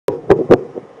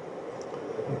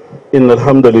إن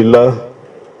الحمد لله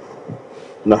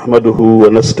نحمده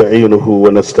ونستعينه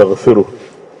ونستغفره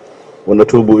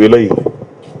ونتوب إليه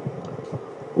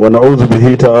ونعوذ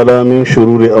به تعالى من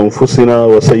شرور أنفسنا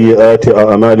وسيئات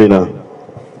أعمالنا.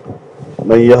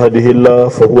 من يهده الله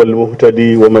فهو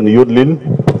المهتدي ومن يضلل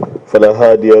فلا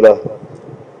هادي له.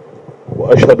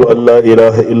 وأشهد أن لا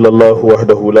إله إلا الله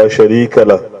وحده لا شريك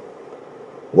له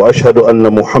وأشهد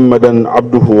أن محمدا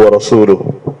عبده ورسوله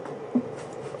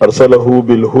أرسله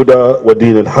بالهدى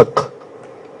ودين الحق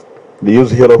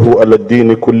ليظهره على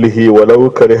الدين كله ولو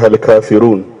كره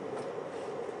الكافرون.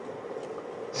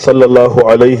 صلى الله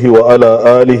عليه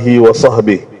وعلى آله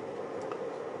وصحبه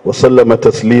وسلم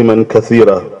تسليما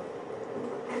كثيرا.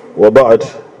 وبعد,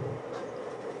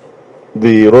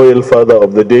 the royal father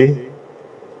of the day,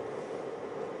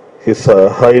 His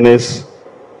Highness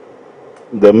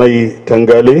the Mai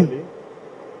Tangali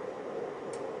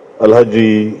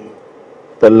Alhaji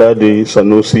Talladi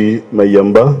Sanusi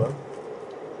Mayamba,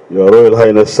 Your Royal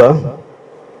Highness Sir,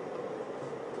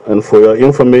 and for your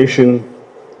information,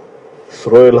 His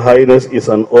Royal Highness is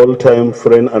an all-time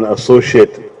friend and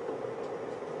associate,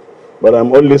 but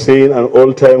I'm only saying an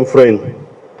all-time friend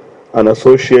and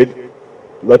associate.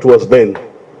 That was then,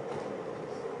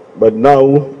 but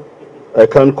now I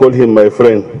can't call him my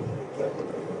friend.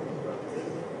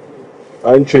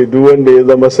 An ce duk wanda ya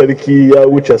zama sarki ya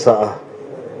wuce sa'a,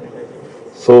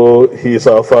 so he is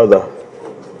our father.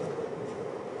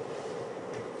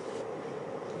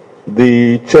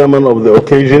 The chairman of the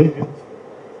occasion,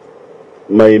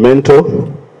 my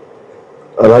mentor,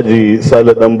 Alhaji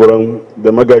Saleh Damburam,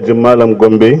 the Magajin Malam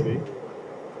Gombe,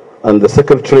 and the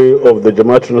secretary of the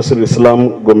Jamaat Nasir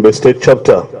Islam Gombe State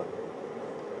Chapter.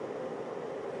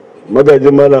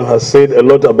 Magajin Malam has said a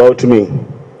lot about me,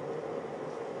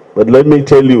 but let me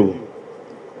tell you,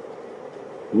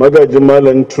 Magajin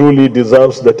Malam truly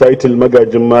deserves the title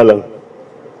Magajin Malam.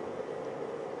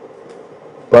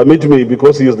 Permit me,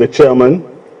 because he is the chairman,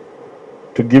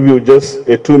 to give you just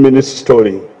a 2-minute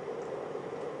story.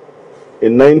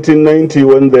 In 1990,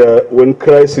 when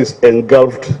crisis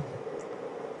engulfed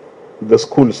the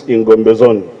schools in Gombe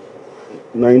Zone,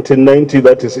 1990,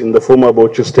 that is in the former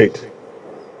Bauchi State,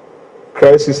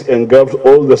 crisis engulfed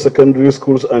all the secondary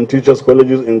schools and teachers'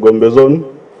 colleges in Gombe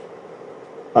Zone,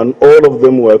 and all of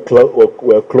them were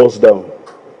closed down.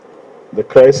 The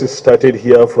crisis started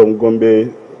here from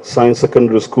Gombe Science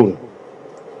Secondary School.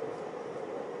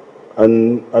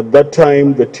 And at that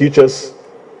time, the teachers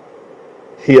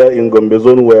here in Gombe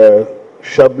Zone were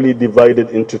sharply divided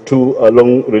into two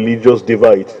along religious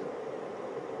divide.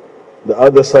 The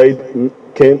other side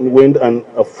went and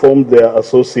formed their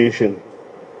association,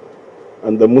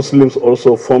 and the Muslims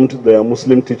also formed their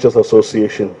Muslim Teachers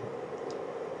Association.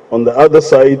 On the other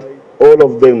side, all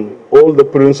of them, all the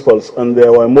principals, and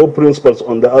there were more principals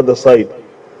on the other side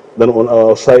than on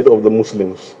our side of the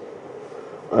Muslims.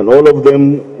 And all of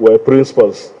them were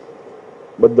principals.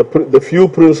 But the few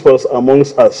principals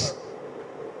amongst us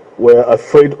were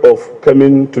afraid of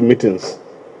coming to meetings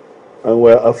and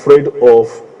were afraid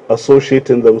of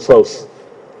associating themselves.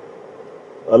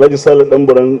 Alhaji Saleh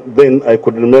Damburan, then I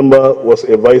could remember, was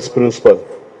a vice principal,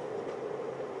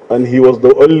 and he was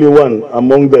the only one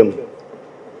among them.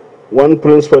 One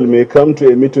principal may come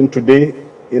to a meeting today,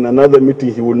 in another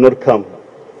meeting he will not come.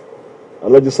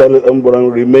 Alhaji Saleh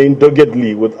Damburan remained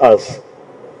doggedly with us,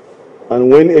 and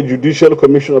when a judicial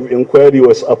commission of inquiry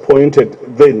was appointed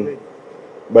then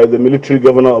by the military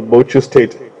governor of Bauchi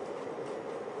State,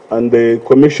 and the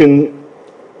commission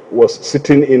was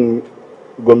sitting in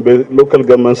Gombe Local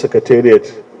Government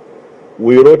Secretariat,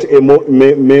 we wrote a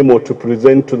memo to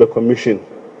present to the commission.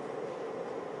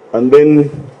 And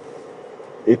then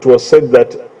it was said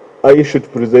that I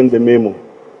should present the memo.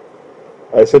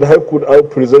 I said, how could I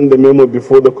present the memo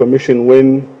before the commission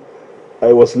when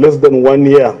I was less than 1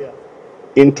 year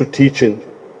into teaching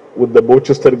with the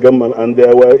Bauchi State government, and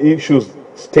there were issues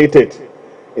stated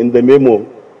in the memo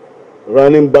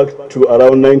running back to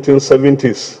around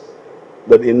 1970s.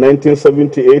 That in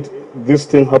 1978, this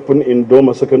thing happened in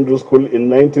Doma Secondary School, in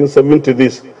 1970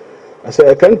 this. I said,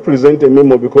 I can't present a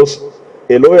memo because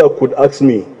a lawyer could ask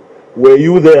me, were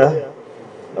you there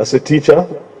as a teacher?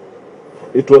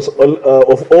 It was,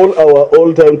 of all our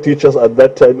all-time teachers at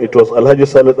that time, it was Alhaji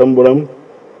Saleh Damburam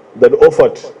that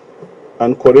offered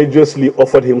and courageously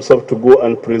offered himself to go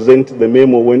and present the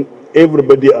memo when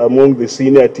everybody among the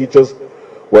senior teachers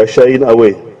were shying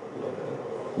away.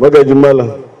 Magajin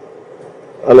Malam,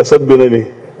 Alasad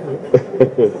Binani.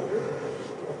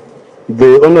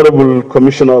 The Honorable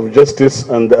Commissioner of Justice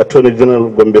and the Attorney General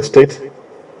of Gombe State,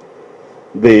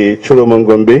 the Churuman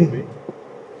Gombe,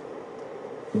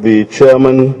 the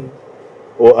Chairman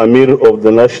or Amir of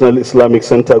the National Islamic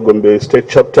Center Gombe State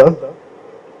Chapter,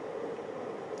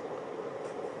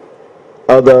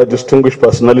 other distinguished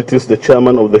personalities, the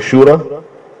chairman of the Shura,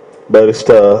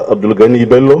 Barrister Abdul Ghani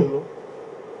Bello,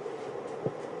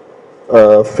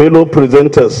 fellow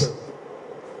presenters.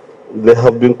 They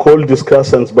have been called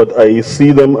discussants, but I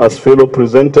see them as fellow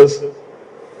presenters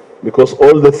because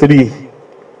all the three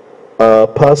are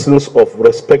persons of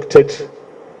respected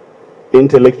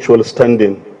intellectual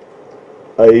standing.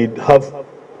 I have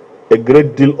a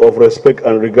great deal of respect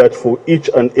and regard for each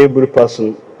and every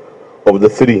person of the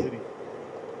three.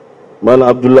 Mala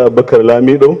Abdullah Bakar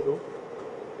Lamido,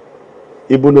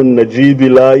 Ibn Najibi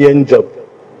la yanjab,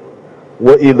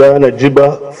 wa idha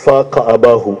najiba faqa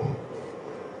abahu.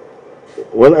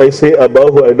 When I say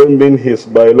abahu, I don't mean his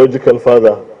biological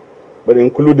father, but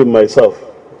including myself.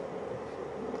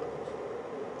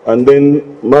 And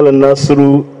then Mala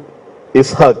Nasru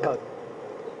Ishaq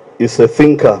is a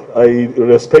thinker. I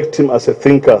respect him as a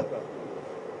thinker.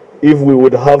 If we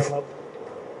would have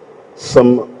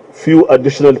some few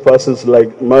additional persons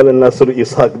like Mala Nasru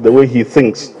Ishaq, the way he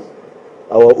thinks,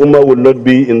 our Ummah will not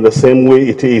be in the same way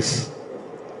it is.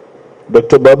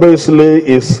 Dr. Baba Isle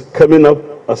is coming up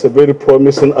as a very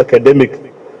promising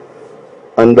academic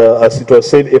and as it was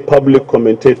said, a public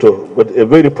commentator, but a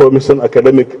very promising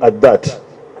academic at that.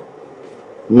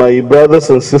 My brothers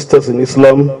and sisters in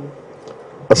Islam,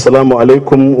 Assalamu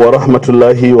alaikum wa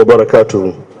rahmatullahi wa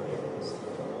barakatuh.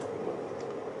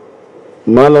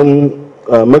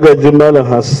 Magajim Malam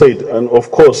has said, and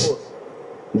of course,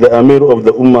 the Amir of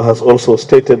the Ummah has also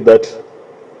stated that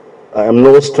I am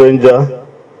no stranger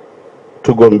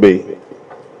to Gombe.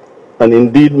 And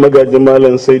indeed, Magajim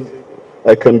Malam said,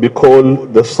 I can be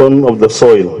called the son of the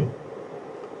soil.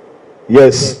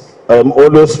 Yes, I am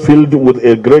always filled with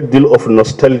a great deal of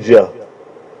nostalgia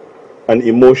and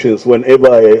emotions whenever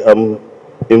I am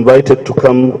invited to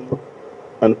come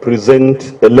and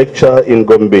present a lecture in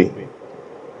Gombe.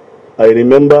 I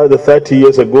remember the 30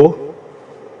 years ago,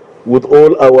 with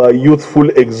all our youthful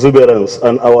exuberance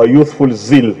and our youthful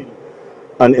zeal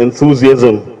and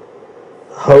enthusiasm,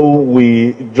 how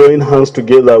we joined hands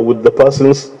together with the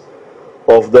persons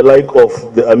of the like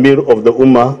of the Amir of the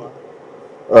Ummah,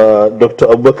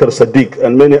 Dr. Abu Bakr Sadiq,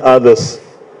 and many others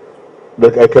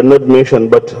that I cannot mention,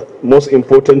 but most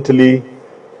importantly,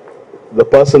 the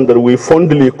person that we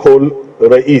fondly call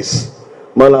Rais,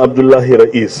 Mala Abdullahi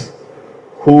Rais,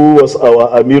 who was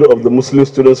our Amir of the Muslim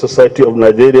Student Society of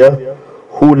Nigeria,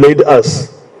 who led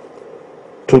us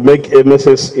to make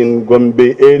MSS in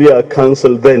Gombe Area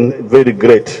Council then very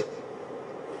great.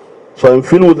 So I'm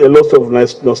filled with a lot of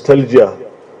nostalgia.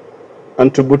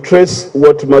 And to buttress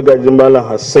what Magajimala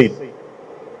has said,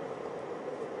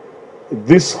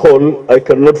 this hall, I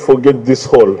cannot forget this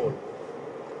hall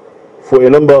for a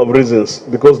number of reasons,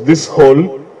 because this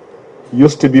hall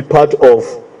used to be part of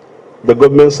the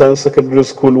Government Science Secondary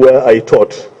School where I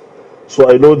taught. So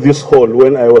I know this hall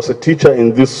when I was a teacher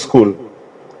in this school.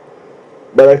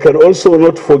 But I can also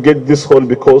not forget this hall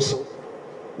because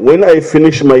when I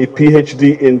finished my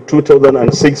PhD in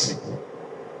 2006,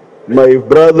 my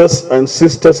brothers and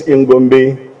sisters in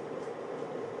Gombe,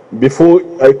 before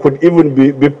my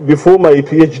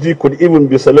PhD could even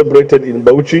be celebrated in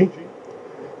Bauchi,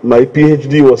 my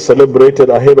PhD was celebrated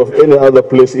ahead of any other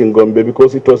place in Gombe,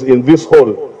 because it was in this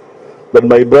hall that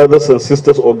my brothers and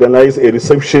sisters organized a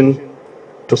reception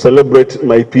to celebrate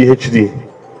my PhD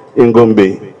in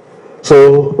Gombe.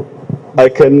 So I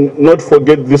cannot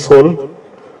forget this hall,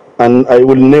 and I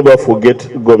will never forget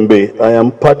Gombe. I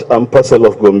am part and parcel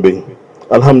of Gombe.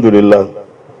 Alhamdulillah.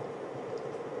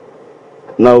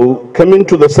 Now, coming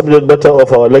to the subject matter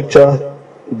of our lecture,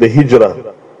 the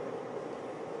HIJRA.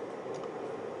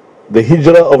 The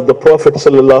HIJRA of the Prophet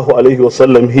sallallahu alaihi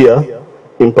wasallam here,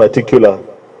 in particular,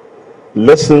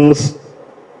 lessons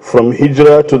from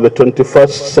HIJRA to the 21st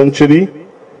century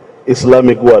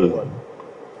Islamic world,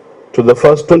 to the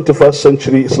first 21st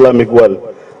century Islamic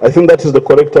world. I think that is the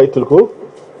correct title, ko?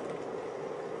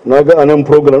 Naga anam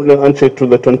program anche to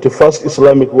the 21st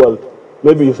Islamic world.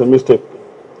 Maybe it's a mistake.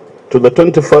 To the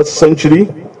 21st century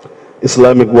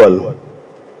Islamic world.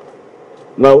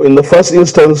 Now, in the first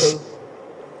instance,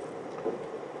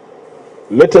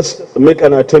 let us make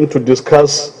an attempt to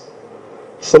discuss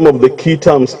some of the key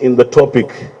terms in the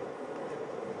topic,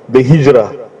 the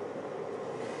HIJRA,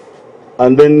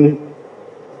 and then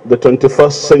the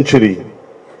 21st century,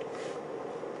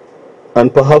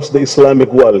 and perhaps the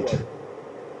Islamic world.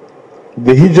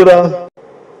 The HIJRA,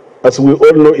 as we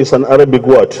all know, is an Arabic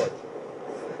word.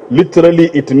 Literally,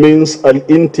 it means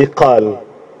al-intiqal,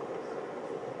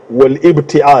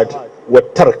 wal-ibti'ad,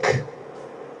 wal-tark.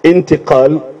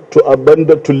 Intiqal, to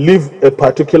abandon, to leave a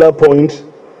particular point,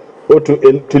 or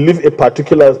to leave a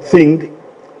particular thing,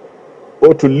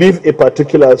 or to leave a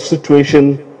particular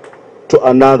situation to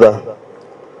another,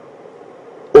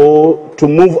 or to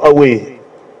move away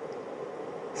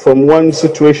from one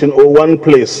situation or one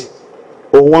place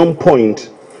or one point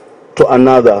to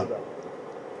another,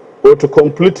 or to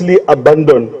completely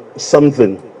abandon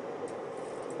something.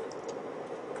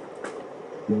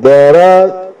 There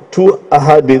are two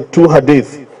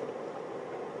hadith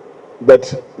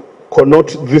that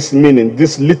connote this meaning,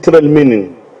 this literal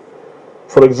meaning.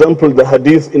 For example, the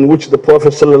hadith in which the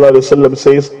Prophet ﷺ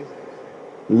says,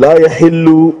 لا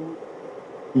يحل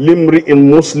لامرئ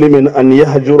مسلم أن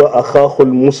يهجر أخاه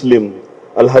المسلم.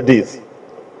 Al-Hadith.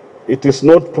 It is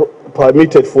not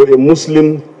permitted for a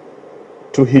Muslim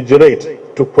to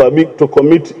hijrate, to commit,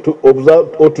 to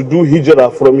observe, or to do hijrah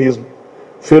from his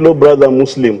fellow brother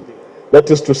Muslim. That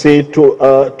is to say, to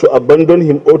abandon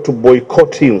him or to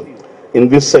boycott him in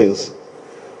this sense.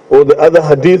 Or the other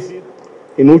hadith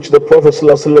in which the Prophet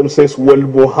ﷺ says,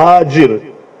 وَالْمُهَاجِرْ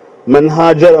مَنْ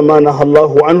هَاجَرَ مَا نَهَى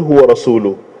اللَّهُ عَنْهُ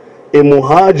وَرَسُولُهُ. A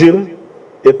muhajir,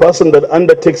 a person that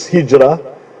undertakes hijrah,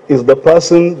 is the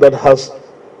person that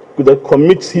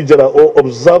commits hijrah or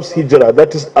observes hijrah,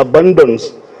 that is,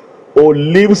 abandons or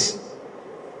leaves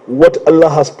what Allah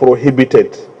has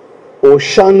prohibited, or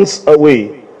shuns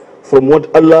away from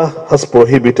what Allah has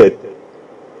prohibited.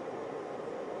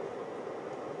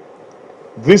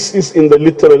 This is in the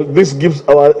literal, this gives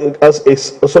us a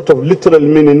sort of literal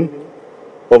meaning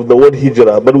of the word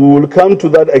hijrah, but we will come to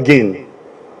that again.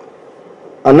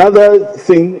 Another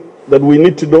thing that we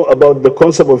need to know about the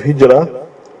concept of hijrah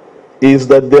is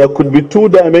that there could be two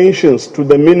dimensions to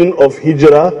the meaning of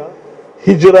hijrah.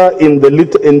 Hijrah in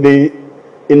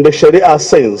the Sharia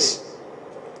sense.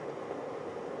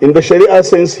 In the Sharia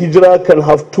sense, hijrah can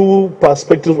have two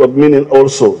perspectives of meaning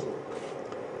also.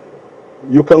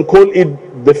 You can call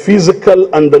it the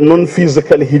physical and the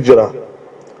non-physical hijrah.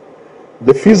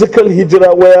 The physical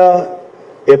hijrah, where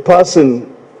a person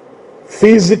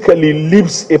physically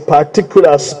leaves a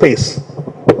particular space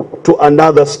to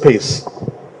another space,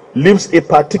 leaves a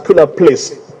particular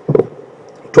place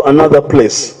to another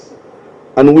place.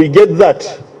 And we get that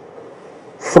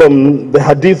from the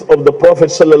hadith of the Prophet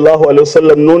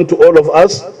ﷺ, known to all of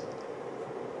us.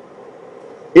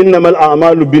 إنما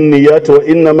الأعمال بالنيات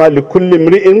وإنما لكل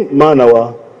امرئ ما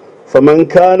نوى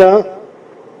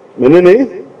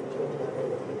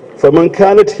فمن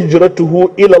كانت هجرته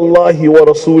إلى الله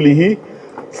ورسوله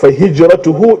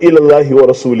فهجرته إلى الله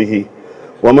ورسوله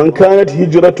ومن كانت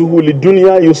هجرته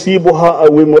للدنيا يصيبها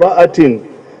أو امرأة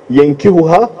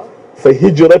ينكحها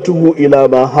فهجرته إلى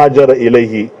ما هاجر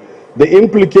إليه. The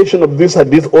implication of this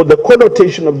hadith, or the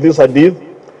connotation of this hadith,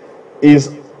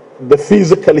 is the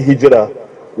physical hijrah,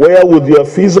 where with your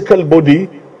physical body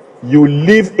you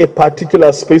leave a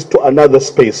particular space to another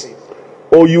space,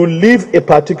 or you leave a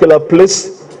particular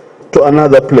place to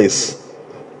another place.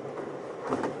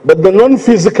 But the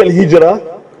non-physical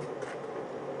hijrah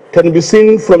can be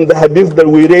seen from the hadith that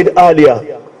we read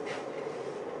earlier.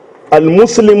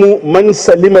 Al-Muslimu man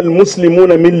salima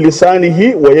al-Muslimuna min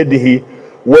lisanihi wa yadihi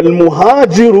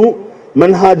wal-muhajiru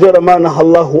man hajara ma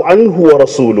nahallahu anhu wa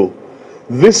rasuluh.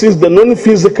 This is the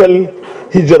non-physical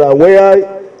hijrah,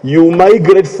 where you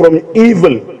migrate from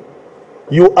evil,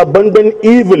 you abandon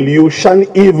evil, you shun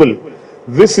evil.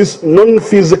 This is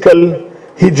non-physical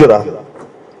hijrah.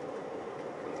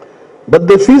 But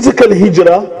the physical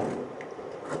hijrah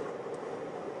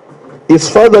is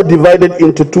further divided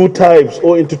into two types,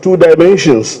 or into two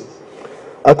dimensions.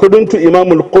 According to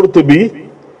Imam al-Qurtubi,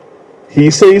 he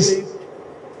says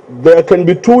there can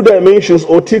be two dimensions,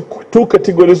 or two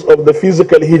categories of the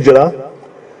physical hijrah: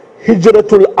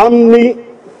 hijratul amni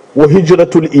wa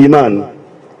hijratul iman.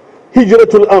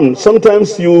 Hijratul amn,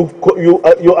 sometimes you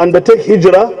undertake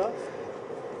hijrah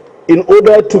in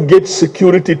order to get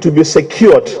security, to be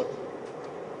secured.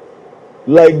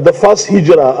 Like the first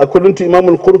hijrah, according to Imam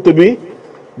al-Qurtubi,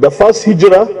 the first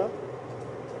hijrah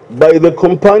by the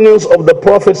companions of the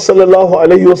Prophet sallallahu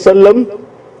alaihi wasallam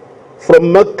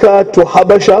from Mecca to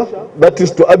Habasha, that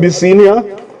is to Abyssinia,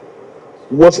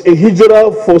 was a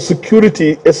hijrah for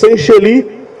security,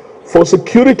 essentially for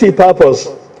security purpose,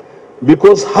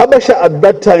 because Habasha at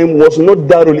that time was not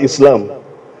Darul Islam.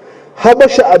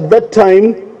 Habasha at that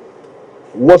time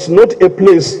was not a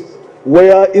place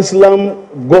where Islam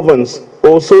governs,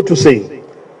 or so to say.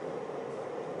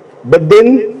 But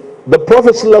then the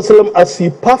Prophet ﷺ, as he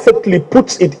perfectly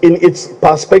puts it in its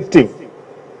perspective,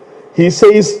 he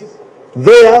says,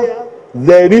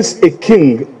 there is a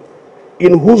king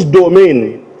in whose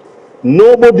domain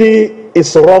nobody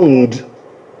is wronged,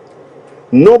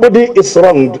 Nobody is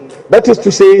wronged. That is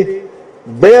to say,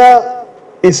 there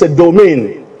is a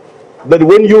domain that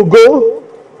when you go,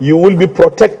 you will be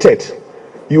protected,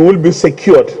 you will be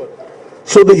secured.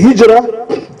 So the hijrah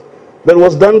that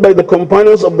was done by the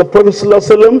companions of the Prophet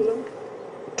ﷺ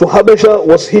to Habasha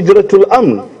was hijratul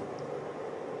amn.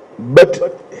 But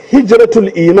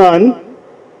hijratul iman,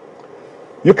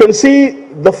 you can see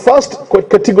the first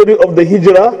category of the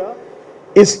hijrah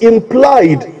is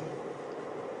implied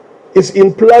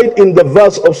in the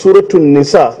verse of Surah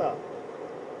An-Nisa.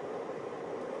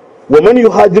 وَمَنْ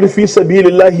يُهَاجِرْ فِي سَبِيلِ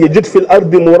اللَّهِ يَجِدْ فِي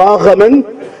الْأَرْضِ مُرَاغَمًا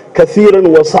كَثِيرًا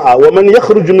وَسَعًا وَمَنْ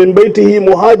يَخْرُجْ مِنْ بَيْتِهِ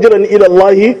مُهَاجِرًا إِلَى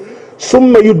اللَّهِ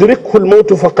ثُمَّ يُدْرِكْهُ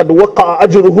الْمَوْتُ فَقَدْ وَقَعَ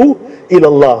أَجْرُهُ إِلَى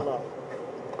اللَّهِ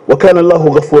وَكَانَ اللَّهُ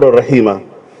غَفُورًا رَحِيمًا.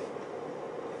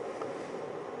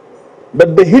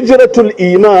 But the hijratul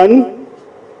iman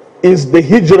is the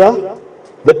hijrah,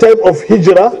 the type of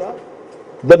hijrah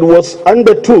that was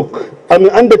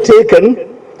undertaken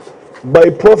by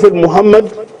Prophet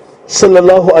Muhammad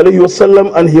sallallahu alaihi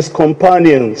wasallam and his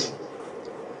companions.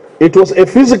 It was a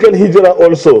physical hijrah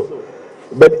also,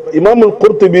 but Imam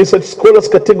al-Qurtubi, such scholars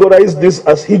categorize this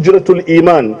as hijratul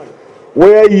iman,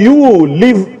 where you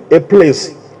leave a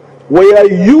place where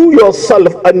you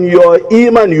yourself and your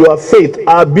iman, your faith,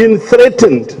 are being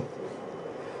threatened,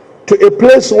 to a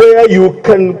place where you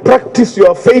can practice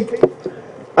your faith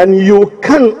and you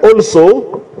can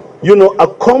also,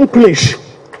 accomplish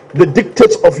the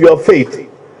dictates of your faith,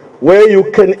 where you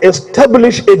can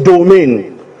establish a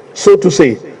domain, so to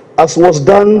say, as was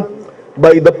done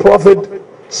by the Prophet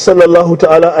sallallahu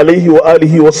ta'ala alayhi wa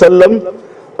alihi wasallam.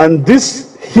 And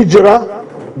this hijrah,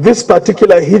 this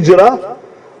particular hijrah,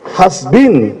 has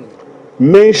been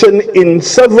mentioned in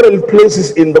several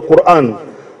places in the Quran,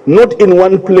 not in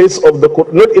one place of the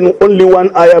Quran, not in only one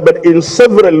ayah, but in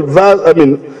several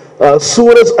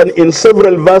surahs and in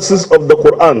several verses of the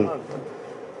Quran.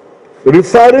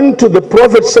 Referring to the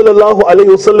Prophet sallallahu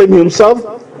alaihi wasallam himself,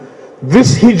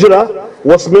 this hijrah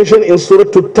was mentioned in Surah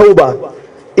At-Tawbah.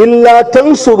 إِلَّا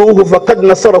تَنْصُرُوهُ فَقَدْ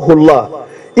نَصَرَهُ اللَّهُ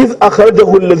إِذْ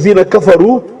أَخْرَجَهُ الَّذِينَ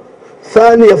كَفَرُوا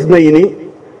ثَانِيَ اثْنَيْنِ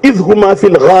إِذْ هُمَا فِي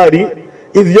الْغَارِ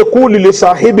إِذْ يَقُولُ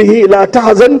لِصَاحِبِهِ لَا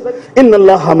تَحْزَنْ إِنَّ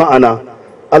اللَّهَ مَعَنَا.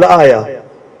 Al-Ayah.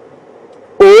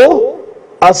 Or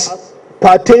as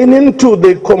pertaining to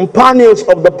the companions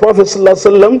of the Prophet sallallahu alaihi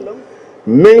wasallam,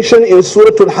 mentioned in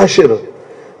Surah Al-Hashr,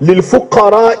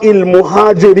 لِلْفُقَّرَاءِ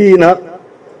الْمُهَاجِرِينَ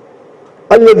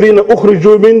الَّذِينَ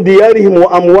أُخْرِجُوا مِنْ دِيَارِهِمْ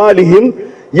وَأَمْوَالِهِمْ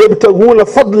يَبْتَغُونَ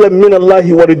فَضْلًا مِنَ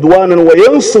اللَّهِ وَرِضْوَانًا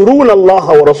وَيَنْصُرُونَ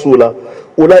اللَّهَ وَرَسُولَهُ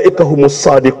أُولَئِكَ هُمُ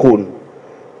الصَّادِقُونَ.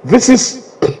 This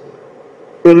is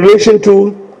in relation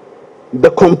to the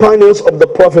companions of the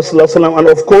Prophet ﷺ, and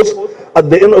of course at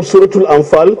the end of Surah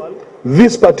Al-Anfal,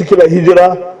 this particular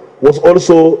hijrah was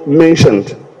also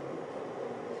mentioned.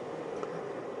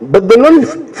 But the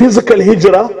non-physical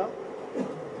hijrah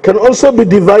can also be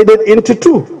divided into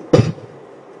two.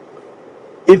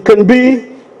 It can be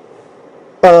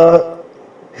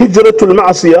hijratul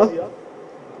ma'asiyah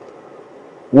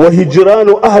wa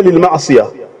hijranu ahli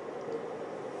al-ma'asiyah.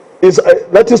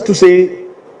 That is to say,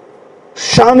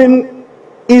 shunning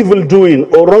evil doing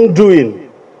or wrongdoing,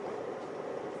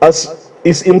 as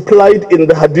is implied in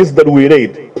the hadith that we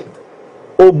read,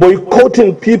 or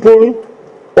boycotting people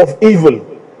of evil.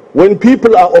 When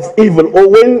people are of evil, or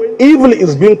when evil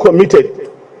is being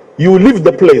committed, you leave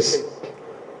the place.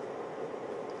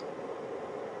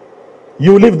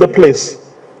 You leave the place.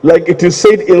 Like it is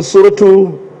said in Surah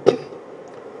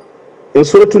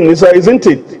An-Nisa, isn't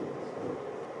it?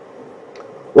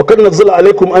 وَقَدْ نَزَّلَ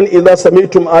عَلَيْكُمْ أَنْ إِذَا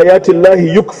سَمِعْتُمْ آيَاتِ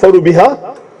اللَّهِ يُكْفَرُ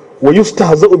بِهَا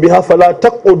وَيُسْتَهْزَأُ بِهَا فَلَا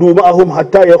تَقْعُدُوا مَعَهُمْ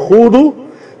حَتَّى يَخُوضُوا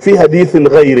فِي حَدِيثٍ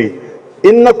غَيْرِهِ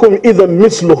إِنَّكُمْ إِذًا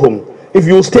مِثْلُهُمْ. If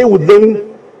you stay with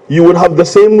them, you will have the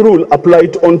same rule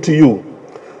applied onto you.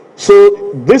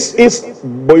 So this is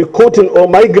boycotting or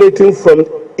migrating from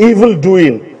evil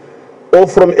doing, or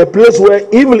from a place where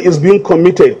evil is being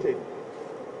committed,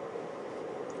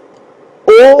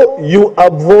 or you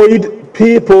avoid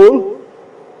people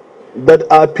that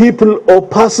are people or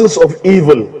persons of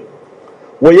evil.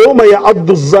 وَيَوْمَ يَعَضُّ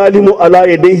الظَّالِمُ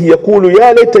عَلَى يَدَيْهِ يَقُولُ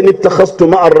يَا لَيْتَنِي اتَّخَذْتُ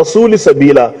مَعَ الرَّسُولِ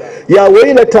سَبِيلًا يَا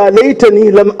وَيْلَتَى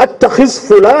لَيْتَنِي لَمْ أَتَّخِذْ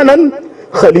فُلَانًا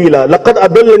خَلِيلًا لَقَدْ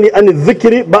أَضَلَّنِي عَنِ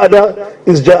الذِّكْرِ بَعْدَ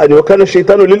إِذْ جَاءَنِي وَكَانَ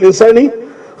الشَّيْطَانُ لِلْإِنسَانِ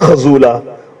خَذُولًا.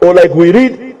 Or like we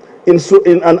read in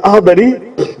an Ahadari,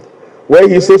 where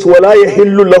he says وَلَا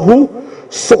يَحِلُّ لَهُ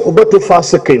صُحْبَةُ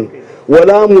فَاسِقٍ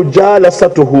وَلَا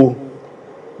مُجَالَسَتُهُ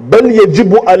بَلْ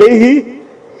يَجِبُ عَلَيْهِ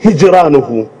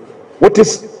هِجْرَانُهُ. What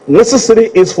is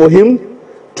necessary is for him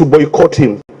to boycott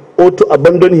him, or to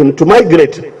abandon him, to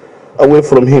migrate away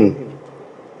from him.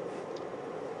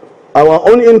 Our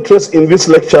own interest in this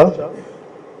lecture,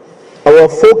 our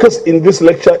focus in this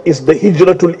lecture is the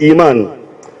Hijratul Iman,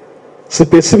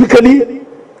 specifically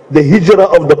the Hijrah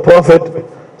of the Prophet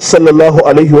sallallahu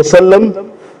alaihi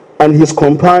wasallam and his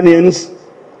companions,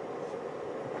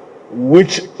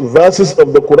 which verses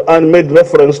of the Quran made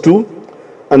reference to,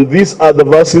 and these are the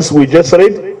verses we just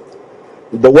read,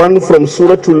 the one from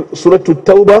Surah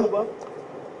Tawbah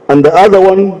and the other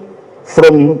one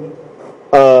from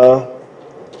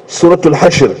Surah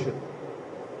Al-Hashr.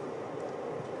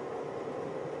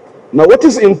 Now what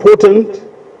is important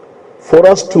for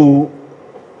us to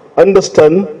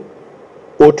understand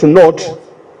or to note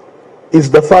is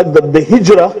the fact that the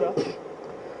Hijrah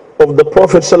of the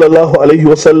Prophet sallallahu alaihi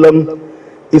wasallam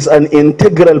is an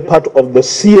integral part of the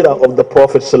seerah of the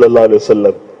Prophet sallallahu alaihi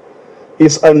wasallam.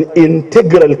 Is an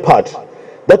integral part.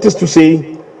 That is to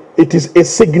say, it is a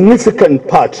significant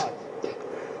part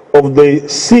of the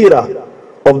seerah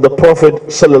of the Prophet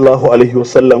sallallahu alaihi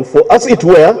wasallam. For as it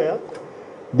were,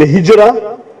 the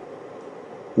Hijrah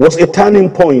was a turning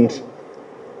point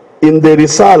in the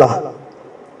Risala,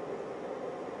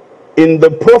 in the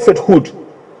prophethood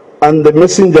and the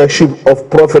messengership of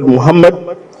Prophet Muhammad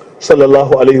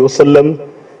sallallahu alaihi wasallam.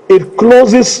 It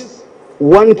closes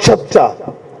one chapter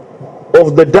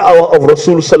of the da'wah of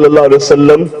Rasul sallallahu alaihi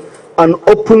wasallam and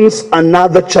opens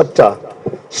another chapter.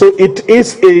 So it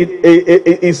is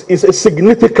a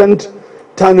significant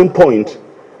turning point.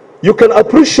 You can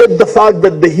appreciate the fact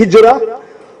that the Hijrah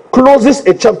closes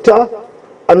a chapter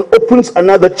and opens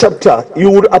another chapter. You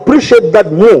would appreciate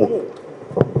that more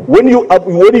when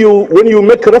you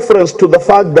make reference to the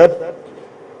fact that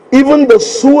even the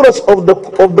surahs of the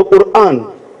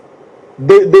Quran,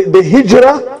 the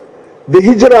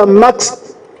Hijrah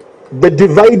marks the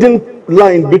dividing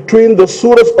line between the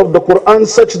surahs of the Quran,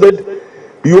 such that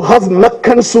you have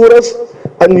Meccan surahs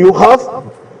and you have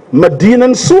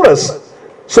Medinan surahs.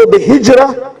 So the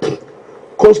Hijrah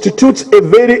constitutes a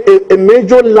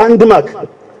major landmark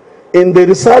in the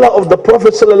Risala of the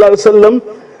Prophet sallallahu alaihi wasallam.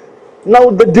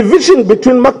 Now the division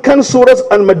between Meccan surahs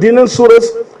and Medinan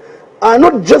surahs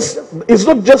is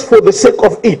not just for the sake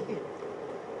of it.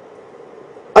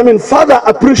 I mean, further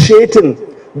appreciating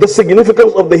the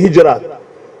significance of the Hijrah.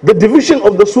 The division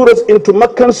of the surahs into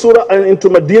Meccan surah and into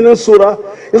Medinan surah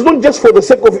is not just for the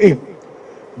sake of it,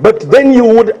 but then you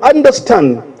would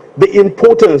understand the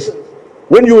importance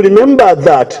when you remember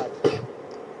that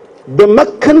the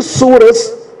Meccan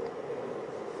surahs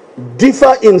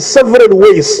differ in several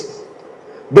ways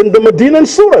than the Medinan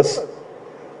surahs,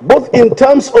 both in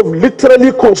terms of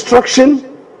literary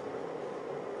construction,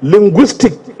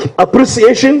 linguistic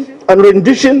appreciation and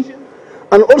rendition,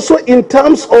 and also in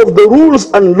terms of the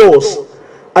rules and laws,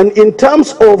 and in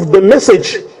terms of the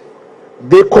message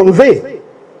they convey.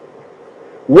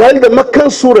 While the Meccan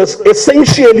surahs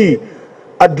essentially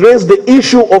address the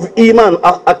issue of Iman,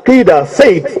 Aqidah,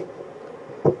 faith,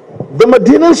 the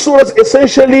Medinan surahs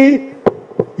essentially,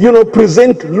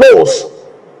 present laws.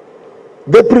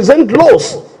 They present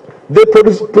laws. They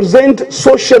present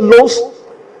social laws.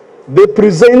 They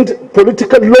present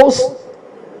political laws.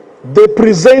 They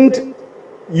present,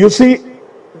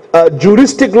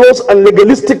 juristic laws and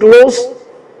legalistic laws.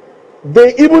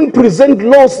 They even present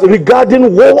laws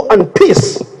regarding war and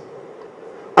peace,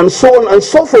 and so on and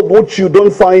so forth, which you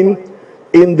don't find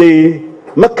in the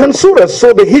Meccan surahs.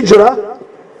 So the Hijrah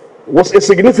was a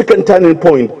significant turning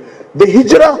point. The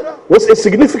Hijrah was a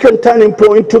significant turning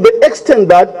point to the extent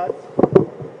that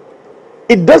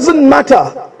it doesn't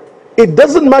matter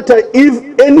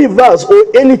if any verse or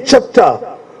any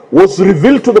chapter was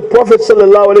revealed to the Prophet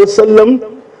sallallahu alaihi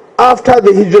wasallam after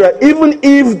the Hijrah, even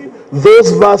if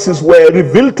those verses were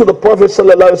revealed to the Prophet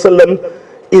sallallahu alaihi wasallam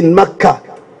in Mecca.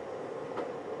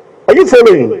 Are you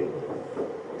following?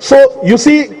 So you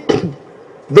see,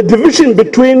 the division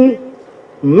between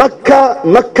Meccan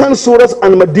surahs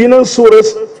and Medinan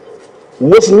surahs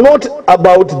was not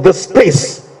about the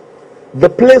space, the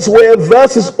place where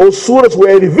verses or surahs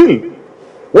were revealed.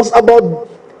 Was about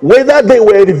whether they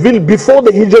were revealed before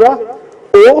the Hijrah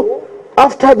or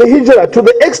after the Hijrah, to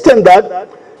the extent that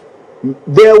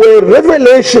there were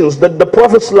revelations that the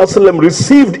Prophet ﷺ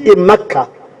received in Mecca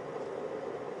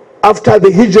after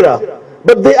the Hijrah,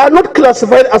 but they are not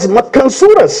classified as Meccan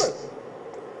surahs.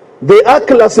 They are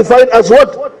classified as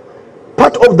what?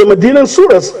 Part of the Medinan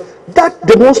surahs. That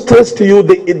demonstrates to you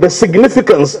the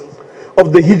significance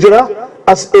of the Hijrah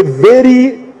as a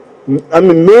very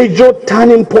major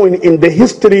turning point in the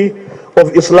history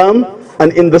of Islam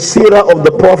and in the seerah of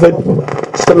the Prophet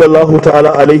sallallahu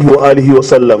ta'ala alayhi wa alihi wa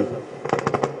sallam.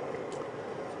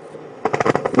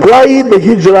 Why the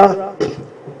Hijrah?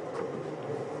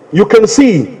 You can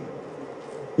see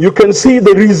you can see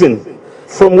the reason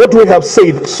from what we have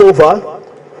said so far.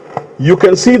 You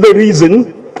can see the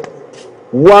reason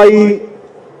why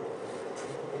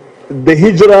the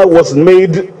hijrah was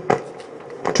made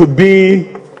to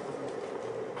be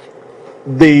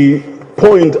the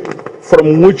point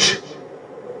from which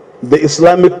the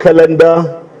Islamic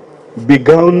calendar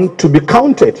began to be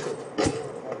counted.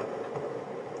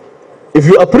 If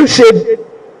you appreciate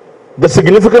the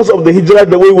significance of the hijrah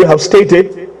the way we have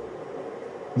stated,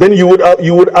 then you would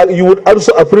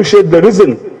also appreciate the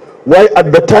reason why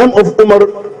at the time of Umar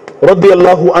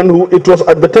radiallahu anhu, it was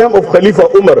at the time of Khalifa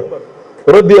Umar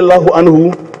radiallahu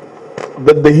anhu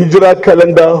that the hijrah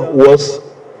calendar was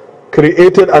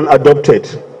created and adopted.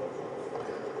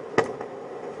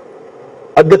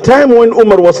 At the time when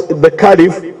Umar was the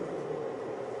caliph,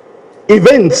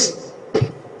 events,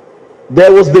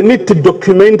 there was the need to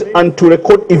document and to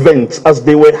record events as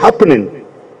they were happening.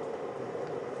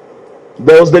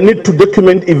 There was the need to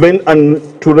document events and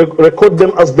to record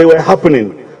them as they were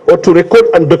happening, or to record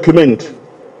and document.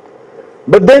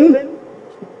 But then,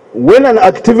 when an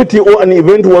activity or an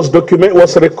event was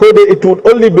recorded, it would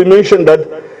only be mentioned that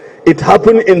it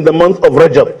happened in the month of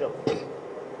Rajab,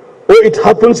 or it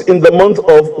happens in the month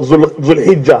of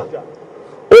Zulhijjah,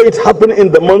 or it happened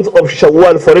in the month of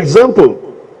Shawwal, for example.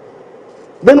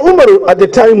 Then Umar at the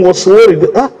time was worried,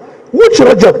 which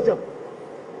Rajab?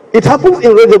 It happens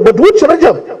in Rajab, but which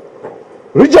Rajab?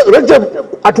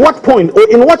 Rajab at what point or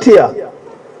in what year?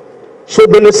 So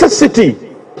the necessity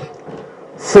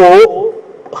for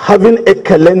having a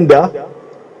calendar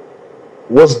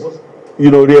was,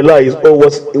 realized,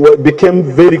 or became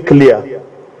very clear.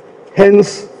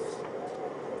 Hence,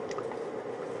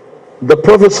 the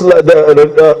Prophet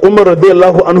Umar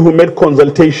radiallahu anhu made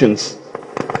consultations.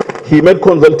 He made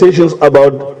consultations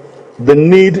about the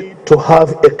need to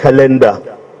have a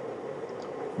calendar.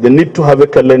 The need to have a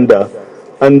calendar.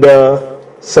 And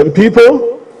some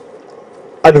people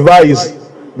advise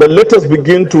that let us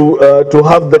begin to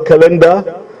have the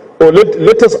calendar, or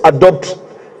let us adopt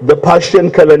the Persian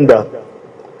calendar.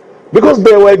 Because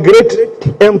there were great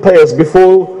empires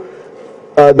before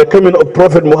the coming of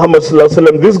Prophet Muhammad sallallahu alaihi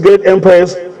wasallam. These great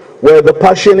empires were the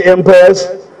Persian empires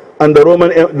and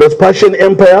the Persian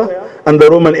Empire and the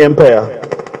Roman Empire,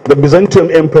 the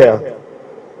Byzantium Empire,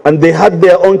 and they had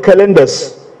their own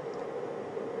calendars.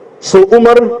 So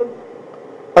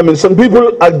some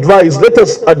people advise, let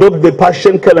us adopt the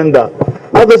Persian calendar.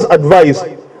 Others advise,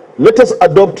 let us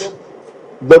adopt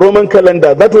the Roman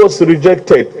calendar. That was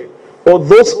rejected, or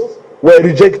those were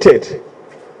rejected.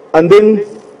 And then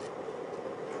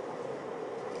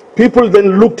people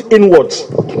then looked inwards,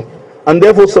 and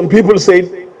therefore some people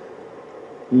said,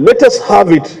 let us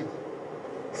have it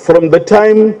from the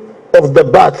time of the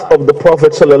birth of the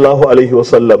Prophet sallallahu alaihi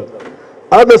wasallam.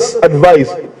 Others advise,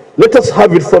 let us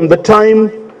have it from the time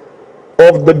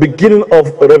of the beginning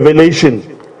of revelation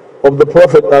of the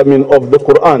Prophet, of the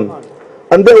Quran.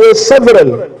 And there were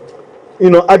several,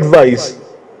 advice,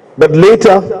 but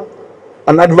later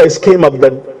an advice came up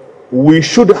that we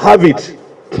should have it.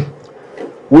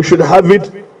 We should have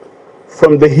it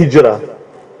from the Hijrah.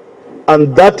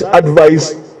 And that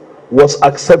advice was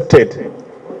accepted.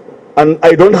 And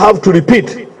I don't have to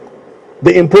repeat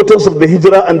the importance of the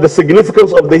Hijrah and the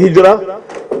significance of the Hijrah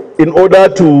in order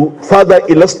to further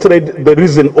illustrate the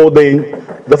reason, or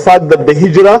the fact that the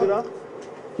Hijrah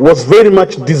was very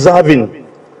much deserving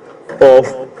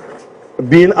of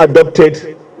being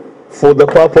adopted for the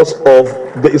purpose of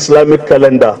the Islamic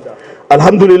calendar.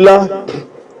 Alhamdulillah,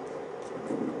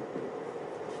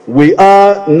 we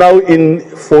are now in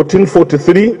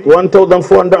 1443,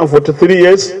 1443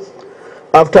 years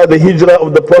after the Hijrah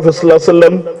of the Prophet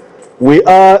ﷺ. We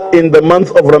are in the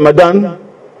month of Ramadan.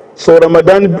 So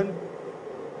Ramadan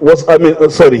was,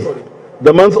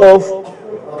 the month of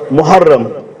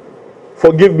Muharram.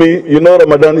 Forgive me,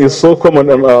 Ramadan is so common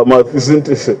in our mouth, isn't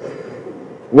it?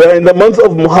 We are in the month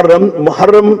of Muharram.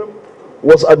 Muharram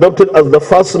was adopted as the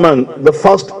first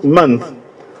month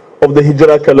of the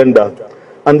Hijrah calendar.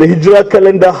 And the Hijrah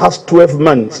calendar has 12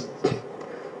 months.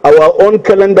 Our own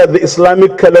calendar, the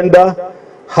Islamic calendar,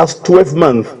 has 12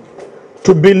 months.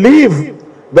 To believe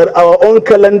that our own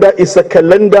calendar is a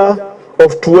calendar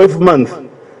of 12 months,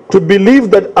 to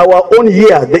believe that our own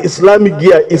year, the Islamic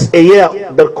year, is a year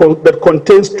that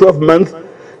contains 12 months,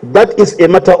 that is a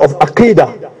matter of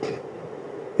Aqidah.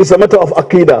 It's a matter of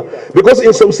Aqidah. Because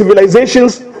in some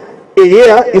civilizations, a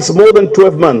year is more than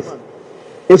 12 months.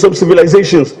 In some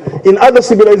civilizations. In other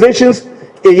civilizations,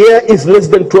 a year is less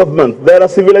than 12 months. There are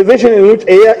civilizations in which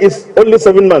a year is only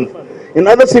 7 months. In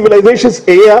other civilizations,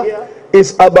 a year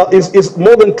is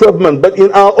more than 12 months. But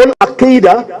in our own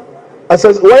Aqidah,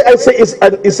 Why I say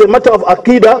it's a matter of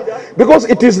aqidah, because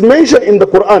it is mentioned in the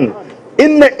Quran.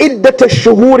 Inna iddata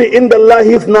shuhuri inda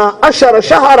Allahi ithna ashara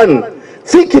shaharan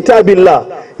fi kitabillah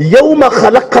yawma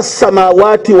khalaqa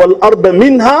as-samawati wal arda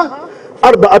minha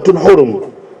arba'atun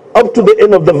hurum, up to the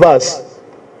end of the verse.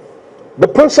 The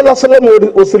Prophet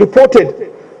ﷺ was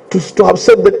reported to have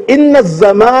said that inna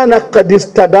zamana qad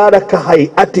istadara ka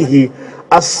hayatihi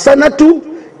as-sanatu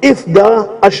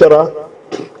ithna ashara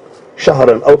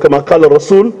shahran, aw kama qala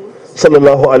Rasul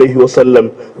sallallahu alayhi wa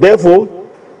sallam. Therefore,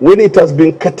 when it has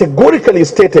been categorically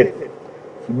stated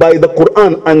by the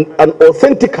Quran and an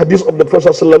authentic hadith of the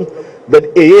Prophet ﷺ that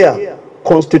a year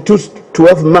constitutes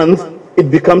 12 months, it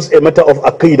becomes a matter of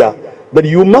aqidah that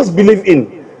you must believe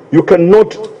in. You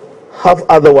cannot have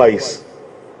otherwise.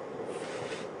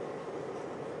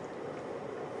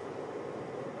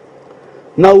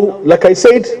 Now, like I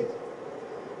said,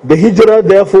 the hijrah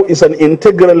therefore is an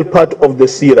integral part of the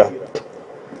seerah.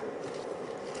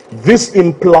 This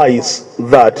implies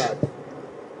that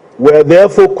we're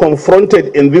therefore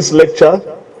confronted in this lecture,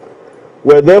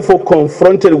 we're therefore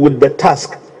confronted with the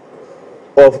task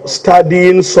of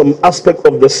studying some aspect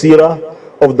of the seerah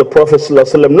of the Prophet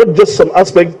ﷺ. Not just some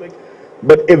aspect,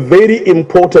 but a very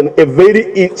important, a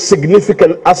very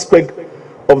significant aspect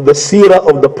of the seerah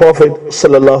of the Prophet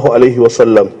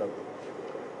ﷺ.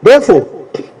 Therefore,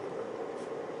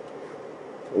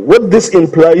 what this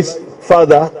implies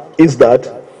further is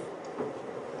that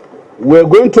we're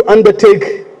going to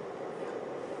undertake,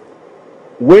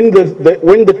 when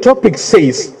the topic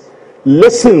says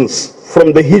lessons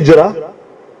from the hijrah,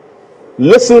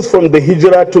 lessons from the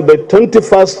hijrah to the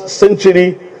 21st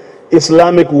century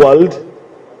Islamic world,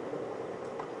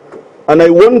 and I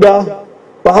wonder,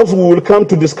 perhaps we will come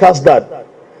to discuss that.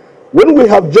 When we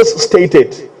have just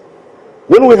stated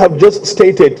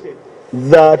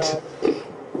that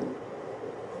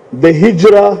the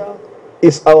hijrah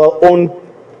is our own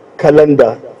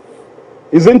calendar,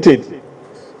 isn't it?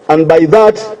 And by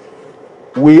that,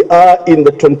 we are in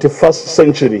the 21st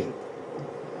century.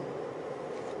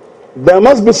 There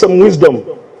must be some wisdom,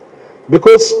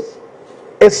 because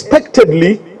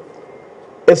expectedly,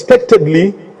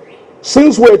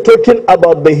 since we're talking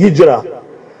about the hijrah,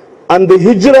 and the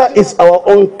hijrah is our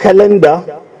own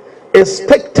calendar,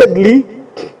 expectedly,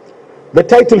 the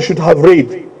title should have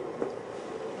read,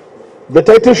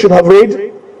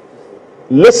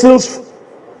 Lessons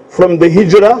from the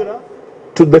Hijrah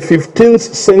to the 15th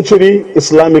century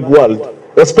Islamic world,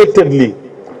 expectedly.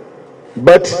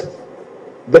 But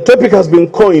the topic has been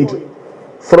coined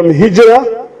from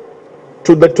Hijrah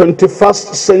to the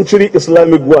 21st century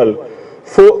Islamic world.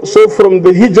 So from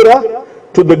the Hijrah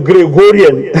to the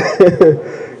Gregorian,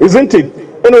 isn't it?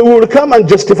 And we will come and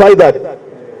justify that.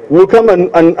 We'll come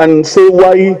and say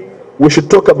why we should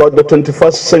talk about the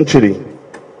 21st century.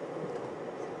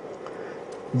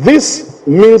 This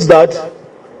means that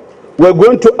we're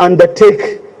going to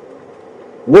undertake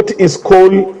what is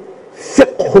called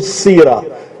fiqh as-seerah.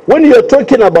 When you are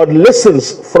talking about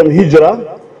lessons from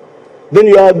hijrah, then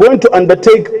you are going to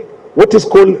undertake what is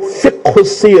called fiqh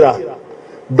as-seerah,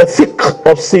 the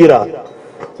fiqh of seerah,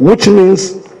 which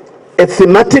means a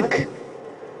thematic,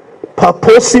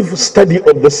 purposive study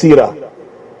of the seerah,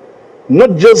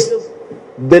 not just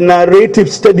the narrative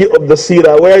study of the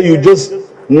seerah where you just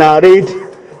narrate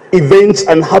events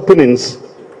and happenings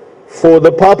for the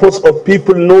purpose of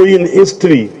people knowing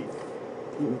history,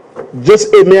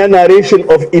 just a mere narration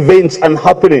of events and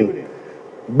happening,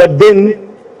 but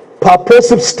then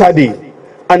purposive study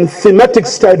and thematic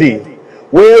study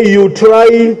where you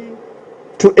try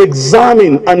to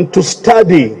examine and to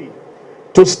study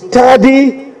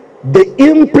the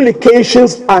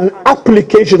implications and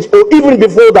applications, or even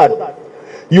before that,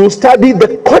 you study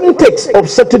the context of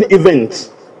certain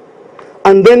events,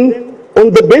 and then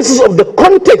on the basis of the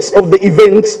context of the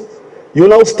events, you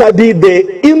now study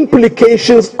the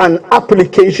implications and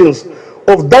applications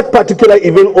of that particular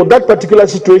event or that particular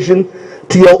situation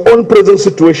to your own present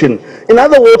situation. In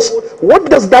other words, what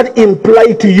does that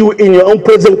imply to you in your own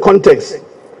present context?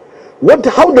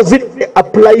 How does it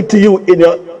apply to you in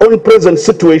your own present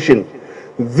situation?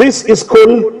 This is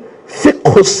called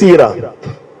fiqh as-seerah.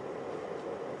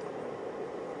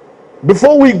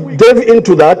 Before we delve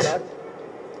into that,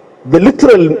 the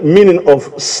literal meaning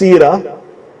of seerah,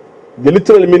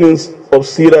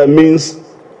 means,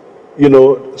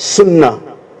 sunnah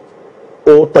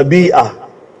or tabi'ah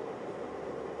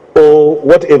or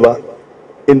whatever,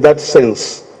 in that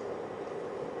sense.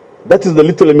 That is the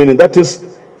literal meaning. That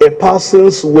is a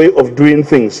person's way of doing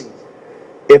things,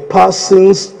 a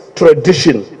person's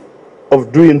tradition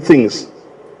of doing things.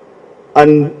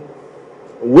 And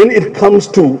when it comes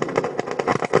to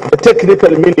the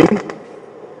technical meaning,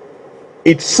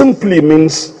 it simply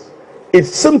means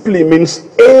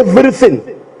everything.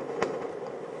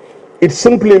 It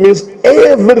simply means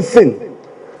everything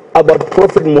about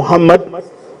Prophet Muhammad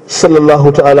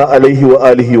sallallahu ta'ala alayhi wa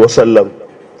alihi wa sallam.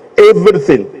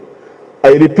 Everything.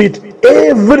 I repeat,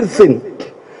 everything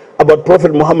about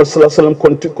Prophet Muhammad sallallahu alaihi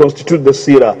wasallam constitute the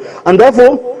seerah. And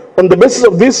therefore, on the basis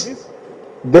of this,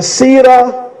 the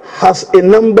seerah has a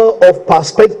number of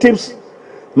perspectives,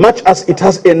 much as it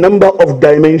has a number of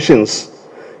dimensions.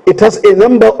 It has a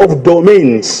number of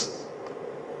domains,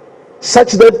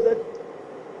 such that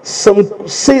some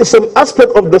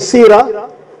aspect of the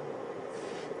seerah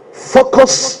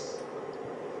focus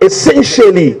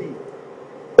essentially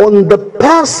on the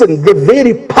person, the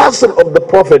very person of the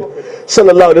Prophet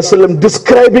sallallahu alaihi wasallam,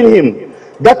 describing him.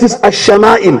 That is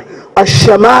ash-shama'il,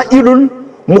 ash-shama'ilul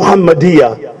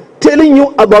Muhammadiyah, telling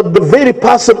you about the very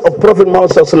person of Prophet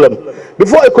Muhammad sallallahu alaihi wasallam.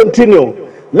 Before I continue,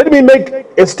 let me make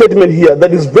a statement here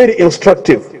that is very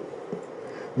instructive.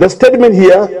 The statement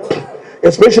here,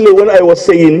 especially when I was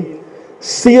saying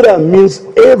seerah means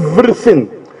everything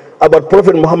about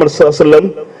Prophet Muhammad sallallahu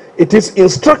alaihi wasallam, it is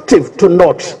instructive to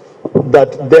note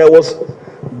that there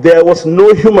was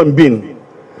no human being,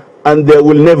 and there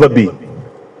will never be.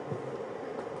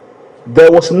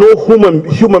 There was no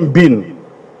human being,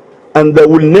 and there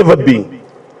will never be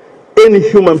any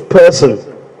human person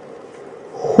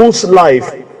whose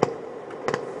life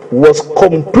was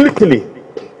completely,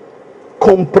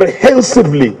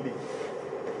 comprehensively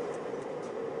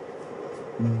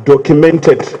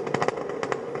documented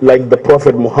like the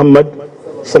Prophet Muhammad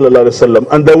sallallahu alaihi wasallam,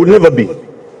 and there will never be.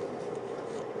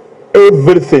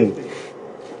 Everything,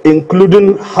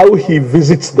 including how he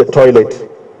visits the toilet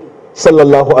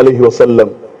sallallahu alaihi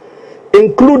wasallam,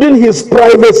 including his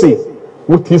privacy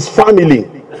with his family,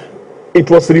 it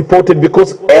was reported,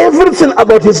 because everything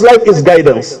about his life is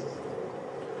guidance.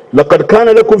 لقد كان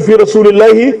لكم في رسول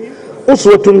الله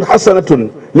أسوة حسنة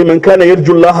لمن كان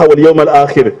يرجو الله واليوم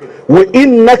الآخر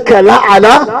وإنك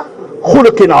لعلى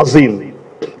خلق عظيم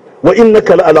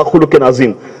وإنك لعلى خلق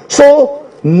عظيم. So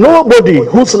nobody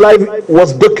whose life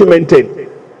was documented.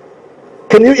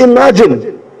 Can you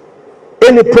imagine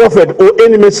any prophet or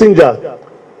any messenger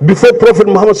before Prophet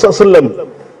Muhammad sallallahu alaihi wasallam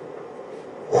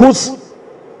whose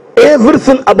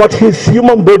everything about his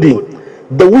human body,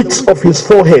 the width of his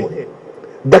forehead,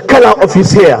 the color of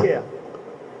his hair,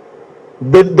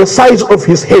 the size of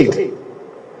his head,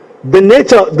 the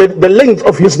nature, the length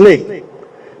of his neck,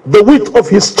 the width of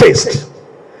his chest,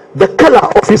 the color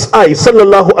of his eyes,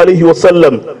 sallallahu alaihi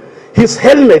wasallam, his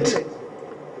helmet,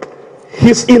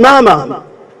 his imama,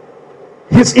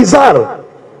 his izar,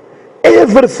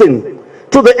 everything,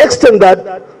 to the extent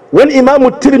that when Imam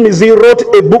Tirmizi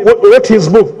wrote his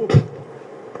book,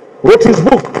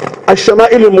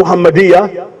 Ash-Shama'il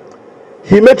al-Muhammadiyah,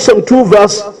 he made some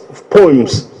 2-verse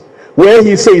poems where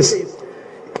he says,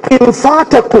 in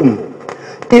fatakum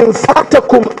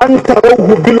an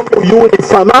tarawhu bil uyuni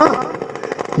fama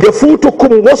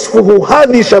yafutukum wasfuhu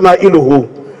hadhi shama'iluhu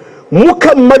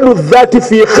mukammalu dhati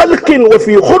fi khalqin wa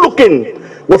fi khuluqin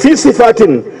wa fi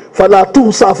sifatin fala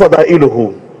tuhsa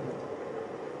fadailuhu.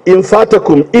 In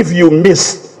fatakum, if you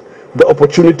miss the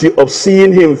opportunity of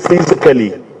seeing him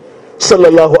physically,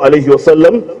 sallallahu alayhi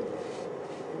wasallam,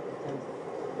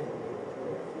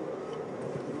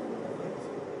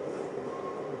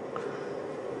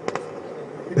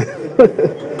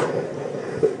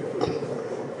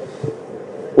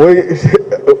 wai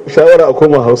shawara a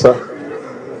koma Hausa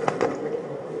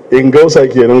in gausa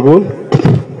kenan gun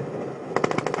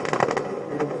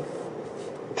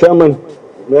chairman,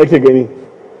 me ake gani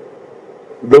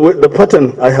the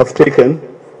pattern I have taken,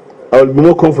 I will be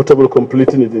more comfortable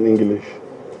completing it in English.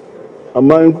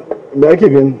 Amma me ake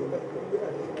gani?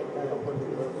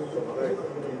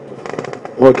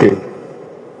 Okay.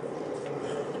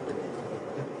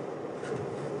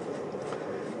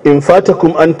 إن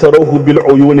فاتكم أن تروه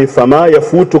بالعيون فما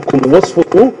يفوتكم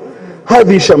وصفه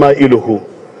هذه شمائله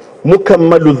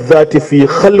مكمل الذات في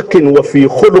خلق وفي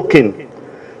خلق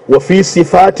وفي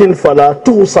صفات فلا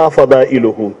تحصى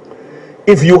فضائله.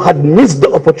 If you had missed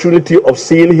the opportunity of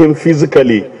seeing him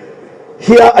physically,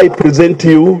 here I present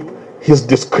to you his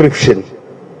description,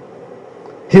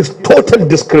 his total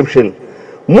description.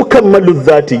 Mukammalu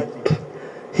dhati,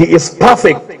 he is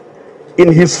perfect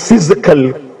in his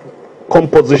physical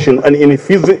composition and in his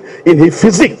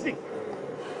physique.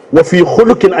 Wafi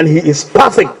khuluqin, and he is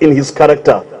perfect in his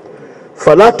character.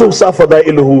 Fala tuhsa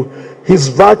fadailuhu, his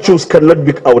virtues cannot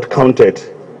be outcounted.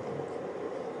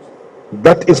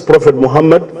 That is Prophet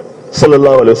Muhammad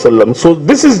sallallahu alaihi wasallam. So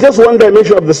this is just one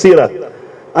dimension of the seerah.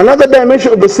 Another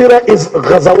dimension of the seerah is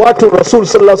Ghazawatu Rasul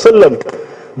Sallallahu Alaihi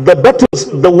Wasallam, the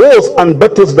battles, the wars and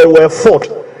battles that were fought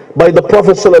by the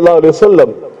Prophet Sallallahu Alaihi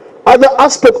Wasallam. Other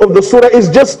aspect of the surah is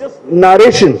just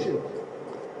narration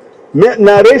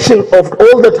of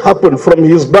all that happened from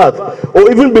his birth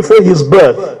or even before his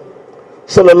birth,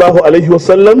 Sallallahu Alaihi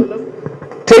Wasallam,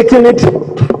 taking it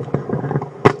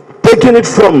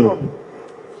from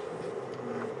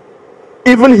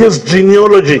even his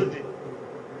genealogy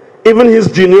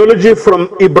from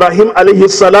Ibrahim alayhi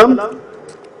salam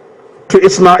to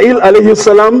Ismail alayhi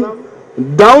salam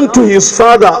down to his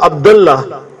father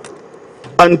Abdullah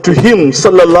and to him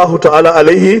sallallahu ta'ala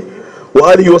alayhi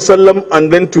wa alihi wasallam,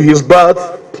 and then to his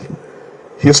birth,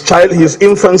 his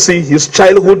infancy, his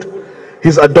childhood,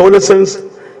 his adolescence,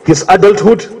 his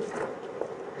adulthood,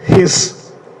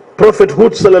 his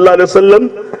prophethood sallallahu alayhi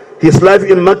wasallam, his life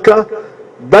in Mecca.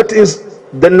 That is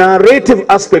the narrative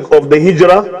aspect of the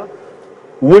hijrah,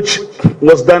 which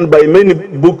was done by many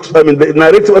books. I mean, the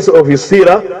narrative aspect of his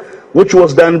seerah, which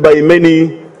was done by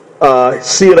many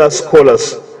seerah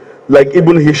scholars like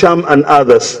Ibn Hisham and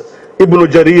others, Ibn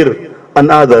Jarir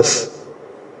and others.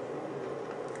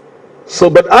 So,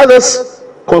 but others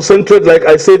concentrate, like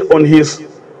I said, on his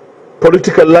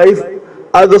political life,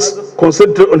 others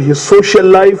concentrate on his social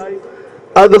life,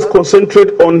 others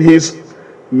concentrate on his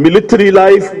military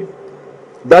life,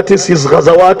 that is his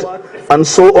ghazawat, and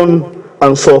so on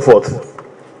and so forth.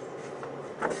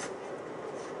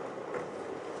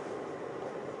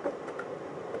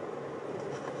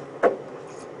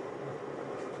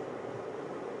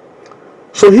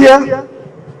 So here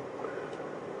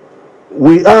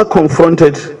we are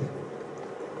confronted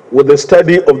with the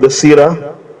study of the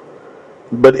seerah,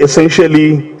 but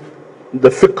essentially the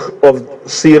fiqh of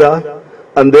seerah,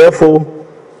 and therefore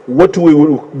what we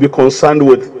will be concerned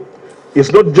with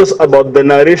is not just about the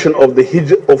narration of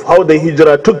how the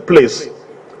hijrah took place,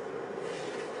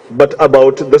 but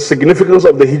about the significance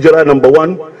of the hijrah, number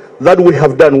one, that we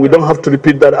have done. We don't have to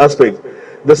repeat that aspect.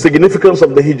 The significance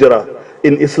of the hijrah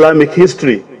in Islamic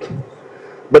history.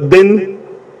 But then,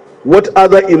 what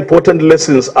other important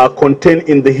lessons are contained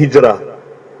in the hijrah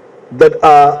that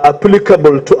are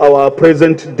applicable to our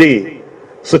present day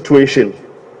situation?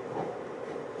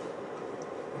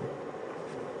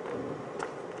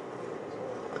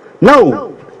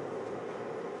 Now,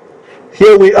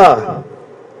 here we are,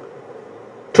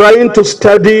 trying to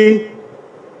study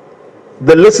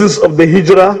the lessons of the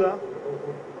hijrah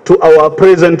to our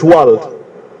present world,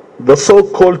 the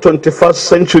so-called 21st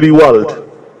century world.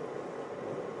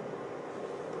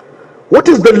 What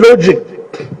is the logic?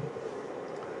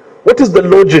 What is the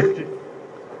logic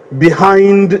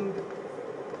behind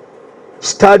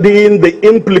studying the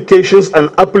implications and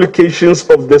applications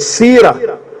of the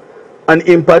seerah, and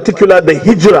in particular the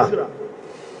hijrah,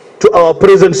 to our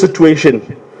present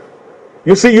situation?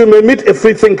 You see, you may meet a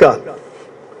free thinker,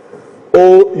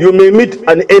 or you may meet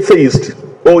an atheist,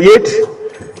 or yet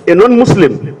a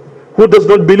non-Muslim who does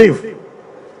not believe.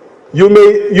 You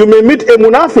may meet a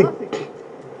munafiq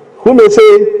who may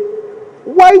say,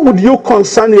 why would you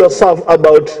concern yourself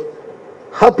about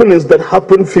happenings that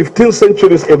happened 15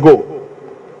 centuries ago?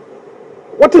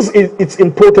 What is its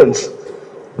importance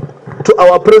to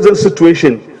our present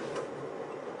situation?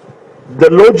 The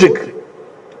logic,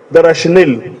 the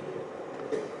rationale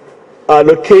are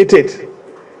located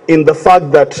in the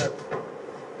fact that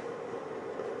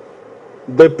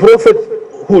the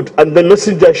prophethood and the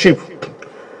messengership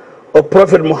of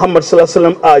Prophet Muhammad sallallahu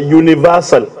alaihi wasallam are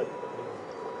universal.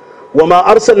 وَمَا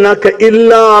أَرْسَلْنَاكَ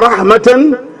إِلَّا رَحْمَةً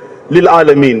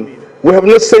لِلْعَالَمِينَ. We have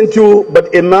not sent you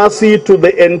but a mercy to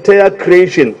the entire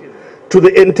creation, to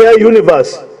the entire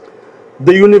universe.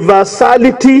 The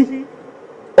universality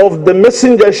of the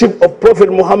messengership of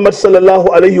Prophet Muhammad sallallahu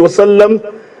alaihi wasallam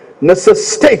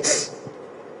necessitates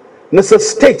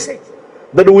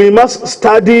that we must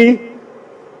study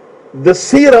the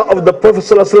seerah of the Prophet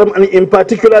sallallahu alaihi wasallam, and in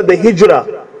particular the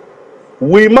hijrah.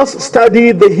 We must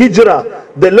study the hijrah,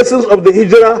 the lessons of the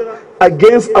hijrah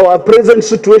against our present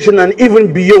situation and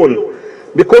even beyond,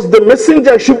 because the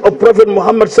messengership of Prophet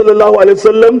Muhammad sallallahu alaihi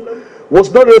wasallam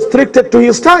was not restricted to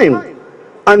his time,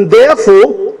 and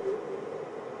therefore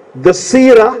the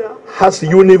seerah has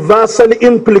universal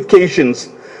implications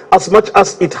as much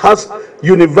as it has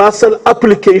universal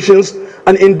applications,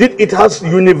 and indeed it has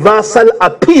universal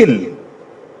appeal.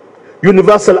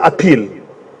 Universal appeal.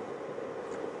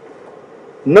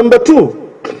 Number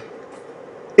two,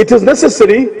 it is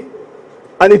necessary,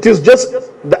 and it is just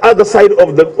the other side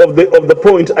of the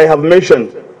point I have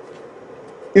mentioned.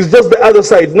 It's just the other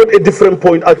side, not a different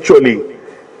point actually.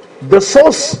 The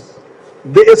source,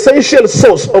 the essential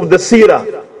source of the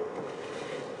seerah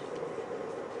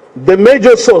the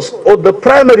major source or the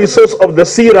primary source of the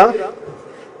seerah,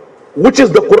 which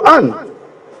is the Quran.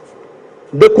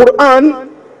 The Quran,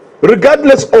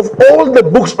 regardless of all the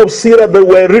books of seerah that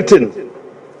were written,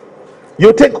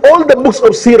 you take all the books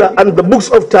of seerah and the books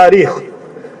of tariq,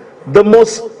 the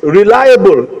most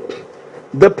reliable,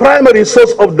 the primary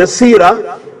source of the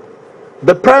seerah,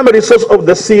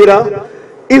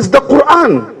 is the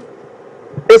Quran.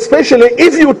 Especially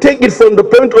if you take it from the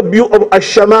point of view of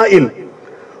ash-shama'il,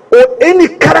 or any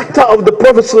character of the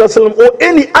Prophet ﷺ, or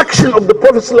any action of the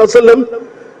Prophet ﷺ.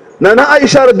 Nana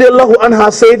Aisha radiallahu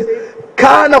anha said,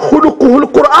 Kana khuluquhu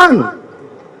al-Quran.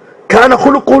 Kana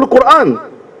khuluquhu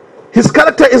al-Quran. His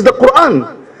character is the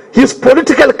Quran. His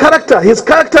political character, his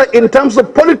character in terms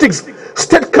of politics,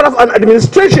 statecraft and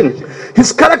administration,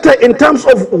 his character in terms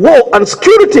of war and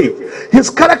security, his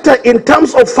character in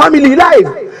terms of family life,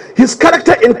 his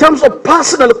character in terms of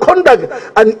personal conduct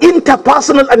and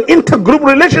interpersonal and intergroup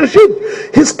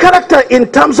relationship, his character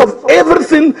in terms of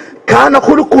everything, kana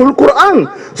khuluquhul Quran.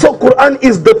 So Quran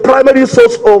is the primary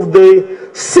source of the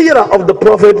seerah of the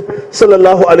Prophet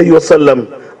sallallahu alaihi wasallam.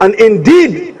 And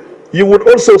indeed, you would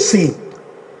also see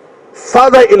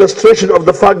further illustration of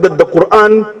the fact that the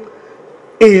Quran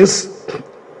is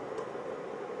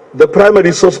the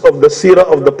primary source of the seerah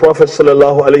of the Prophet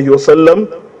sallallahu alaihi wasallam.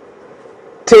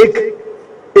 Take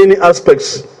any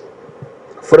aspects.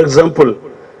 For example,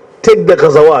 take the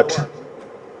Ghazawat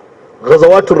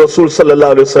Rasul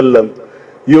sallallahu alaihi wasallam.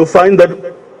 You find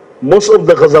that most of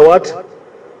the Ghazawat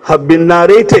have been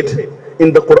narrated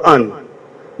in the Quran.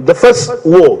 The first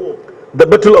war, the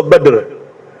Battle of Badr,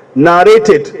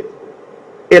 narrated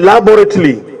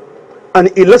elaborately and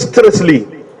illustriously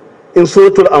in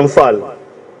Surah Al-Anfal.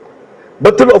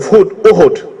 Battle of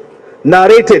Uhud,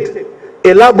 narrated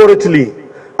elaborately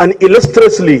and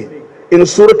illustriously in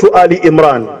Surah Ali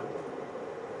Imran.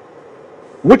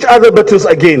 Which other battles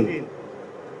again?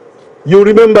 You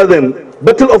remember them.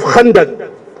 Battle of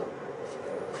Khandaq,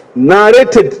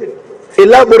 narrated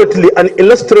elaborately and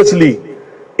illustriously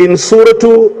in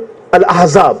Surah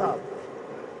Al-Ahzab,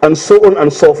 and so on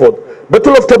and so forth.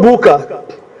 Battle of Tabuka,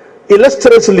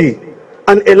 illustriously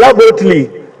and elaborately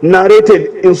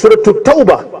narrated in Surah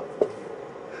Tawbah.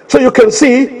 So you can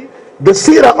see the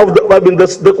seerah of the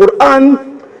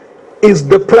Quran is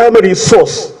the primary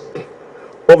source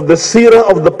of the seerah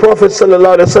of the Prophet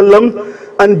sallallahu alaihi wasallam,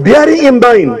 and bearing in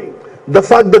mind the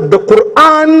fact that the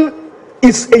Quran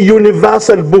is a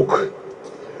universal book.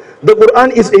 The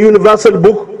Quran is a universal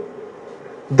book,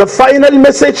 the final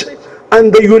message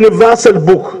and the universal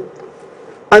book.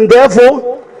 And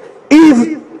therefore,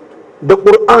 if the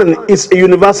Quran is a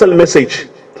universal message,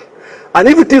 and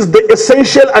if it is the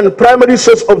essential and primary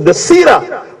source of the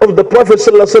seerah of the Prophet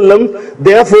ﷺ,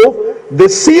 therefore the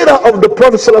seerah of the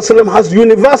Prophet ﷺ has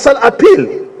universal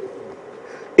appeal.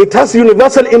 It has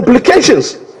universal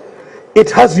implications.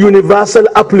 It has universal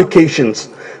applications.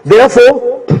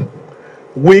 Therefore,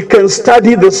 we can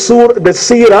study the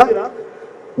seerah,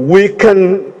 we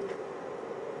can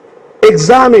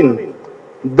examine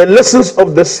the lessons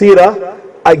of the seerah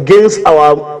against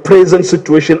our present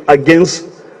situation, against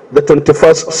the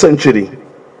 21st century.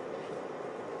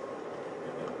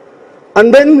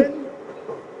 And then,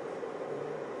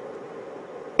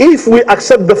 if we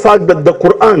accept the fact that the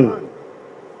Quran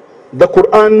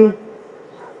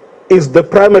is the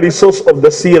primary source of the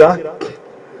seerah,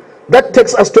 that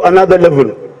takes us to another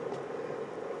level.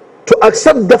 To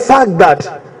accept the fact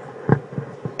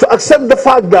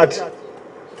that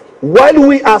while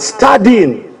we are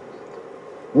studying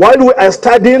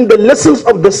the lessons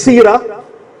of the seerah,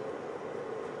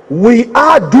 we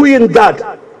are doing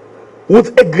that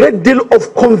with a great deal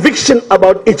of conviction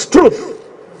about its truth,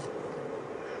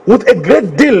 with a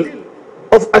great deal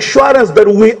of assurance that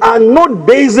we are not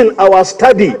basing our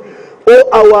study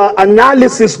or our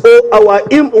analysis or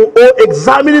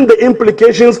examining the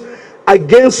implications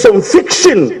against some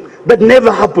fiction that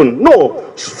never happened.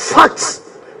 No, facts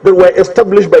that were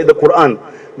established by the Quran.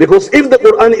 Because if the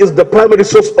Quran is the primary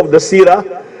source of the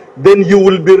seerah, then you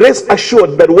will be rest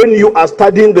assured that when you are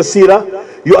studying the seerah,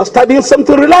 you are studying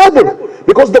something reliable,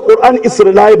 because the Quran is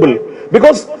reliable.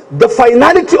 Because the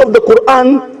finality of the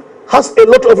Quran has a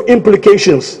lot of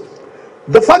implications.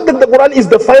 The fact that the Quran is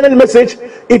the final message,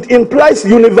 it implies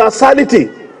universality,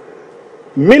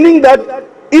 meaning that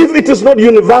if it is not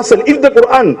universal, if the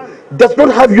Quran does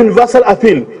not have universal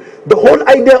appeal, the whole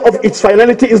idea of its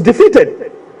finality is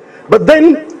defeated. But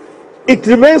then it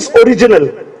remains original.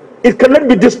 It cannot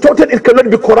be distorted, it cannot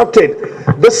be corrupted.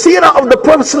 The seerah of the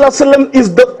Prophet ﷺ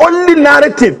is the only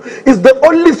narrative, is the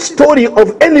only story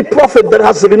of any prophet that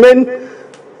has remained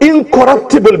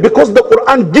incorruptible because the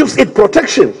Quran gives it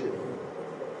protection.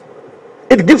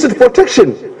 It gives it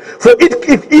protection. For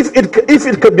if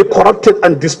it can be corrupted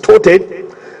and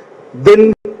distorted,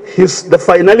 then the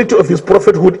finality of his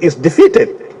prophethood is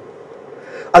defeated,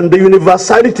 and the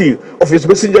universality of his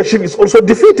messengership is also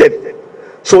defeated.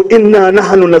 So inna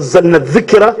nahnu nazzalna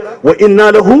dhikra wa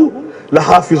inna lahu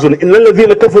lahafizun. Innal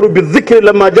ladhina kafaru bidhikri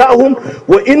lamma ja'ahum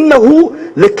wa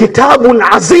innahu lakitabun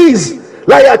aziz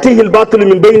la ya'tihi al-batil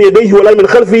min bayni yadayhi wa la min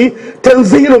khalfihi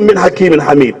tanzilun min hakimin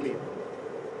hamid,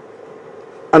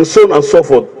 and so on and so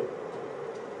forth.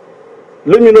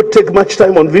 Let me not take much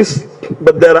time on this,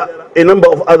 but there are a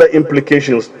number of other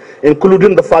implications,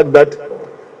 including the fact that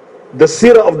the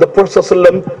seerah of the Prophet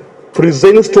ﷺ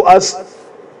presents to us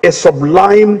a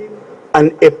sublime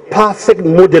and a perfect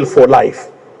model for life.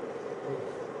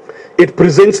 It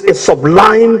presents a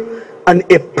sublime and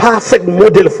a perfect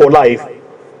model for life.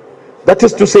 That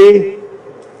is to say,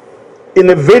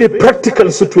 in a very practical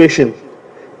situation,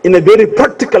 in a very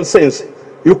practical sense,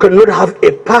 you cannot have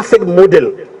a perfect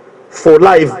model for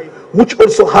life which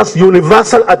also has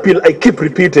universal appeal, I keep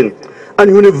repeating, and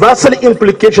universal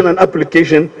implication and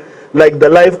application, like the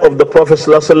life of the Prophet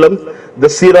ﷺ, the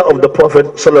seerah of the Prophet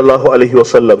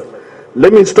ﷺ.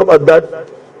 Let me stop at that.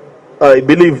 I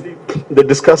believe the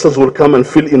discussers will come and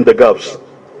fill in the gaps.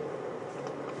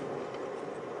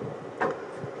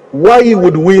 Why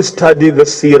would we study the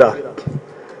seerah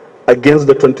against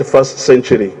the 21st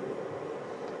century?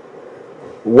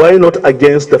 Why not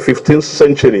against the 15th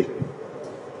century?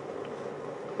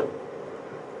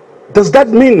 Does that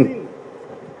mean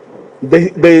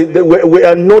we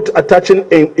are not attaching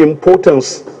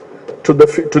importance to the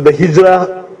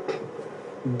HIJRA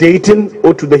dating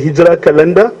or to the HIJRA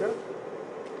calendar?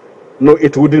 No,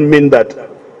 it wouldn't mean that.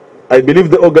 I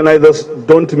believe the organizers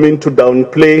don't mean to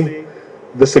downplay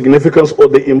the significance or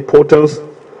the importance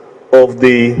of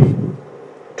the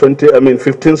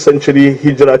 15th century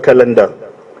HIJRA calendar.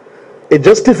 A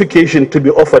justification to be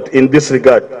offered in this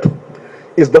regard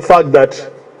is the fact that,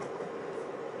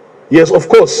 yes, of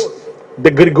course,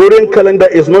 the Gregorian calendar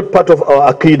is not part of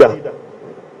our Aqidah.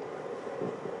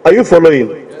 Are you following?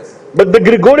 Yes. But the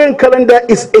Gregorian calendar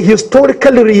is a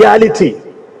historical reality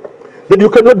that you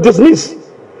cannot dismiss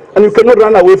and you cannot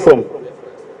run away from.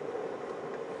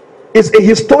 It's a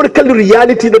historical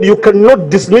reality that you cannot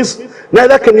dismiss,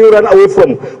 neither can you run away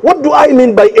from. What do I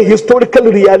mean by a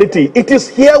historical reality? It is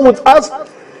here with us,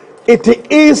 it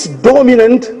is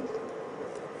dominant,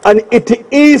 and it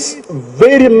is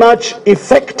very much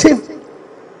effective,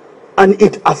 and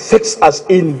it affects us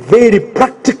in very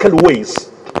practical ways.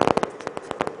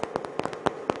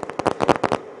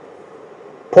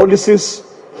 Policies,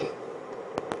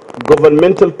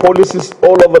 governmental policies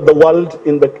all over the world,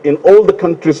 in all the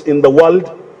countries in the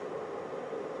world,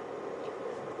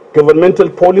 governmental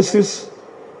policies,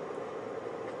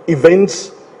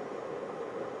 events,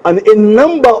 and a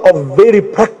number of very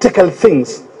practical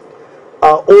things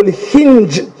are all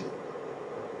hinged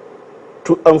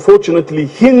to, unfortunately,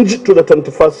 hinge to the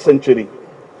 21st century.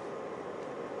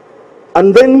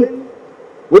 And then,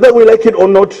 whether we like it or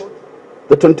not,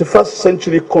 the 21st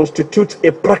century constitutes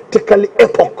a practical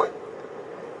epoch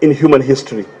in human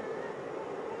history.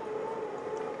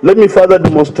 Let me further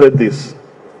demonstrate this.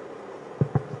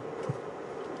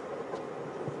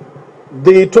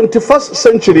 The 21st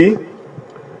century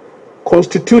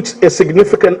constitutes a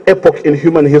significant epoch in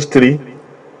human history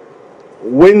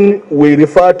when we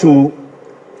refer to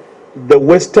the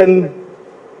Western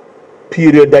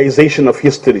periodization of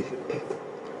history.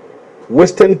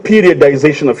 Western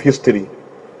periodization of history.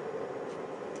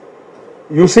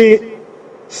 You see,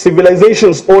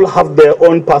 civilizations all have their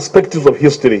own perspectives of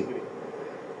history.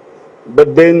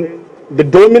 But then the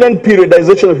dominant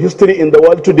periodization of history in the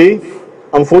world today,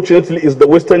 unfortunately, is the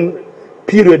Western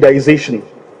periodization.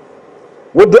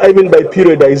 What do I mean by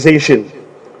periodization?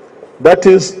 That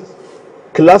is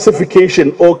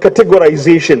classification or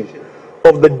categorization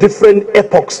of the different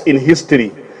epochs in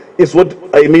history is what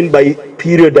I mean by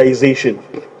periodization.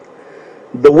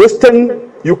 The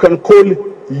Western you can call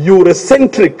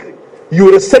Eurocentric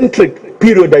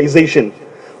periodization.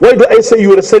 Why do I say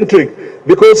Eurocentric?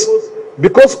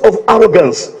 Because of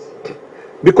arrogance.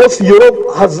 Because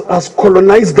Europe has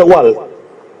colonized the world.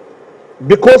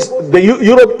 Because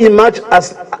Europe emerged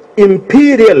as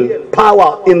imperial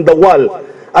power in the world,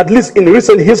 at least in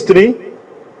recent history.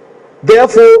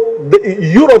 Therefore,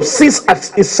 Europe sees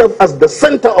itself as the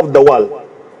center of the world.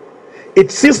 It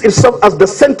sees itself as the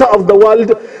center of the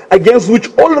world against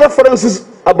which all references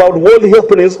about world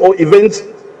happenings or events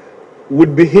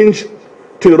would be hinged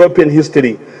to European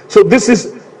history. So this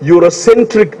is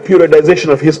Eurocentric periodization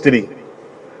of history.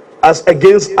 as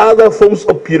against other forms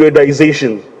of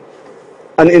periodization.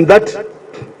 And in that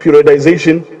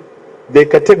periodization, they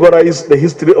categorize the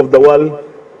history of the world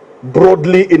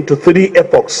broadly into three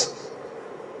epochs: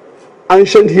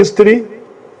 ancient history,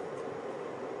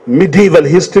 medieval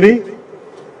history,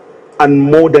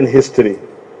 and modern history.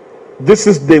 This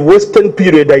is the Western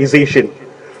periodization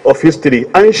of history: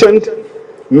 ancient,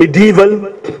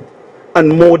 medieval,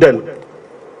 and modern.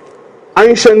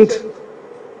 Ancient,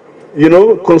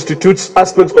 constitutes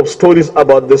aspects of stories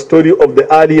about the story of the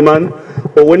early man,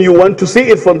 or when you want to see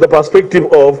it from the perspective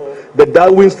of the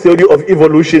Darwin's theory of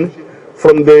evolution,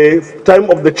 from the time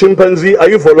of the chimpanzee, are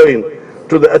you following,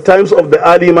 to the times of the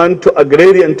early man, to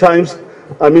agrarian times,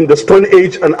 the Stone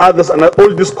Age and others, and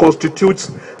all this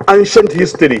constitutes ancient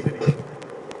history.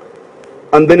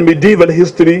 And then medieval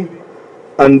history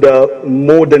and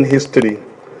modern history.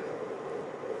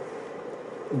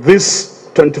 This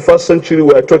 21st century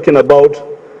we are talking about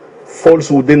falls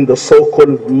within the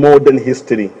so-called modern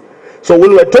history. So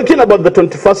when we're talking about the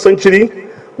 21st century,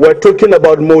 we're talking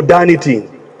about modernity.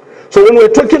 So when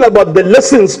we're talking about the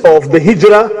lessons of the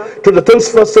HIJRA to the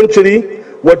 21st century,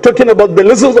 we're talking about the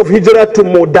lessons of HIJRA to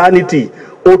modernity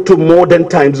or to modern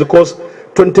times, because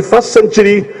 21st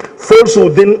century falls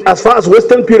within, as far as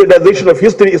Western periodization of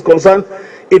history is concerned,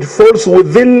 it falls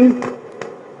within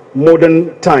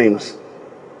modern times.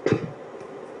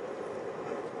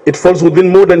 It falls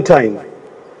within modern time.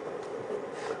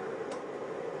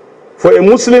 For a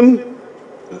Muslim,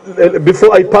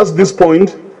 before I pass this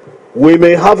point, we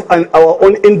may have our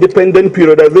own independent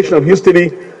periodization of history,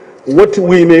 what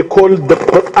we may call the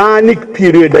Quranic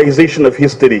periodization of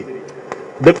history.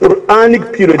 The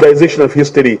Quranic periodization of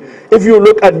history. If you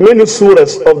look at many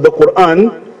surahs of the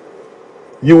Quran,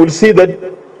 you will see that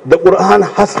the Quran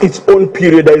has its own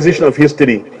periodization of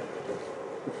history.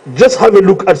 Just have a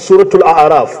look at Surah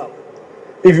Al-A'raf.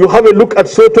 If you have a look at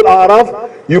Surah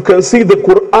Al-A'raf, you can see the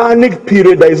Quranic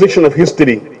periodization of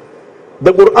history.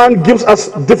 The Quran gives us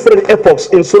different epochs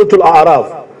in Surah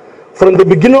Al-A'raf. From the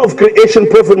beginning of creation,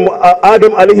 Prophet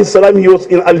Adam alayhi salam, he was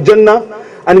in Al-Jannah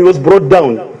and he was brought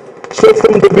down. So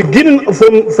from the beginning,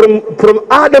 from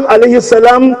Adam alayhi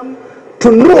salam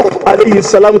to Nuh alayhi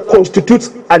salam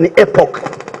constitutes an epoch.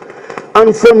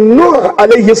 And from Nuh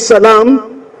alayhi salam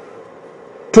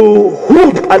to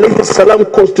Hud alayhi salam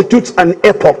constitutes an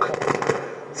epoch.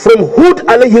 From Hud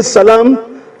alayhi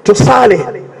salam to Saleh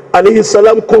alayhi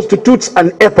salam constitutes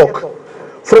an epoch.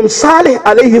 From Saleh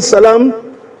alayhi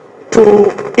salam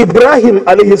to Ibrahim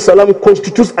alayhi salam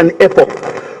constitutes an epoch.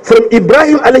 From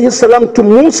Ibrahim alayhi salam to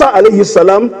Musa alayhi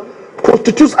salam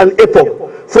constitutes an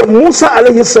epoch. From Musa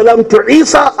alayhi salam to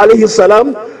Isa alayhi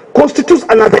salam constitutes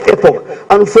another epoch.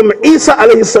 And from Isa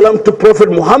alayhi salam to Prophet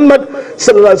Muhammad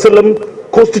sallallahu alaihi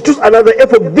wasallam constitutes another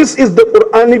epoch. This is the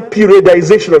Quranic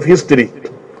periodization of history,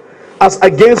 as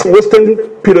against Western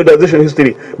periodization of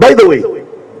history. By the way,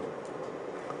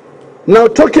 now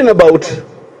talking about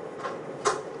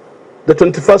the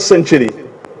 21st century,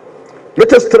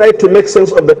 let us try to make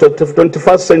sense of the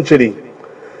 21st century.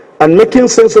 And making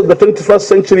sense of the 21st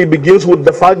century begins with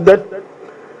the fact that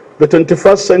the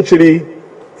 21st century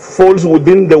falls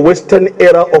within the Western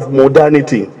era of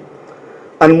modernity.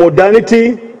 And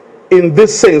modernity, in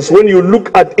this sense, when you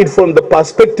look at it from the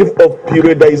perspective of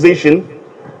periodization,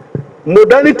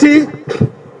 modernity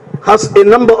has a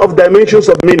number of dimensions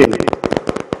of meaning.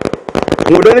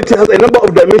 Modernity has a number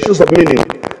of dimensions of meaning.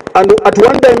 And at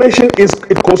one dimension,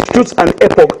 it constitutes an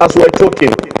epoch, as we are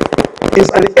talking, is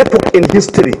an epoch in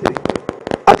history.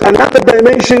 At another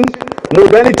dimension,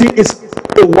 modernity is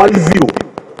a worldview.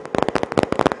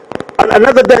 At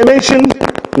another dimension,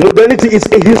 modernity is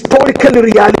a historical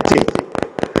reality.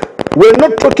 We're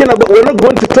not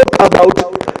going to talk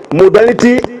about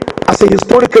modernity as a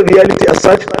historical reality as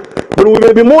such, but we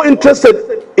may be more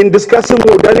interested in discussing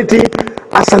modernity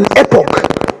as an epoch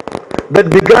that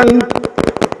began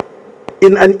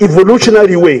in an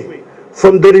evolutionary way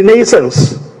from the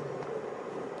Renaissance.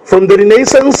 From the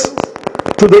Renaissance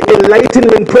to the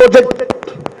Enlightenment project,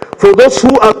 for those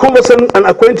who are conversant and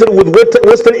acquainted with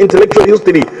Western intellectual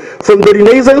history, from the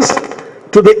Renaissance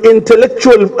to the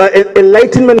intellectual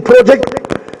Enlightenment project,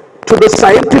 to the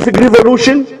scientific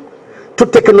revolution, to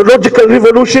technological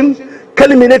revolution,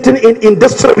 culminating in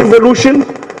industrial revolution,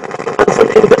 and from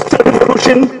industrial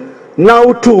revolution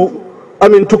now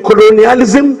to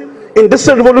colonialism,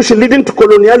 industrial revolution leading to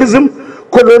colonialism,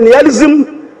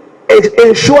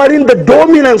 ensuring the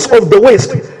dominance of the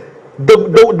West, the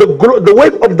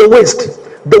wave of the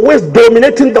West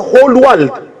dominating the whole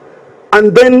world,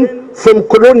 and then from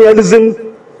colonialism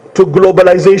to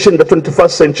globalization, the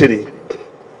 21st century.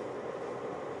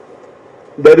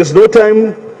 There is no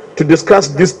time to discuss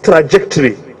this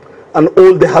trajectory and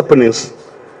all the happenings.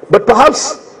 But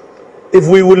perhaps if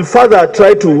we will further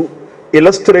try to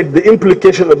illustrate the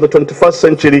implication of the 21st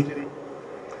century,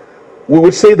 we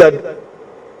would say that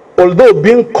although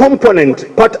being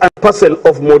component, part and parcel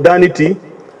of modernity,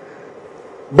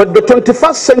 but the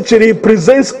 21st century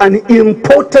presents an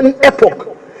important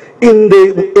epoch in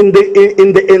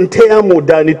the entire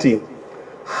modernity.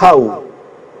 How?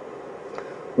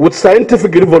 With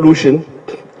scientific revolution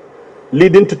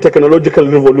leading to technological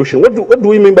revolution. What do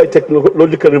we mean by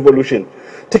technological revolution?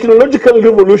 Technological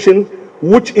revolution,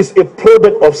 which is a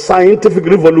product of scientific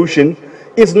revolution,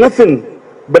 is nothing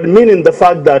but meaning the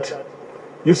fact that,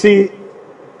 you see,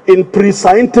 in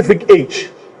pre-scientific age,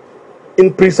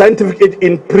 in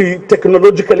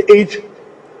pre-technological age,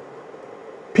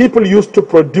 people used to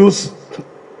produce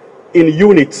in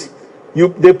units.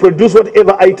 They produce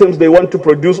whatever items they want to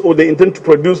produce or they intend to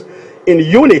produce in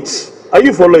units. Are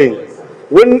you following?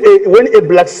 When a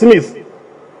blacksmith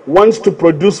wants to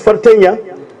produce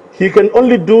fartanya, he can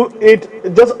only do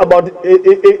it just about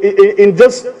in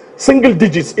just single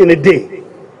digits in a day.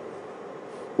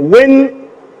 When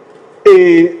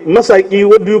a Masai,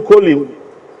 what do you call him?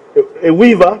 A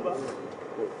weaver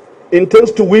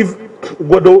intends to weave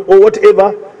godo or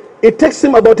whatever, it takes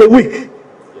him about a week.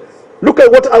 Look at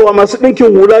what our Masinki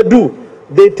hula do.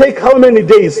 They take how many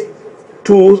days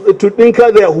to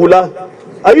tinker their hula?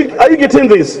 Are you getting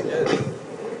this?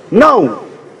 Now,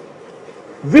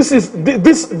 these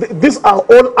are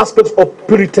all aspects of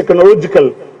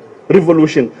pre-technological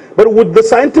revolution. But with the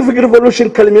scientific revolution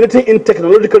culminating in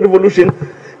technological revolution,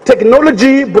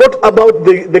 technology brought about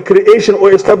the creation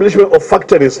or establishment of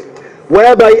factories,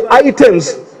 whereby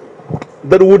items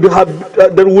that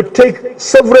would take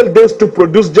several days to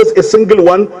produce just a single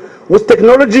one, with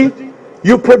technology,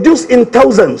 you produce in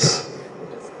thousands.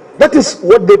 That is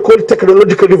what they call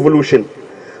technological revolution.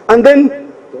 And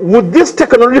then with this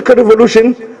technological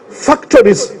revolution,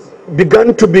 factories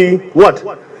began to be what?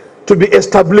 To be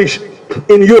established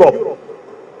in Europe,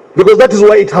 because that is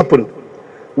why it happened.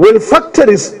 When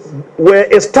factories were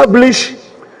established,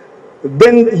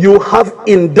 then you have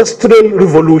industrial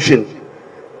revolution.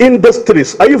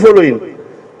 Industries, are you following?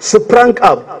 Sprang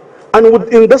up. And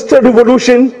with industrial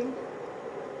revolution,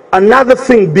 another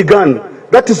thing began.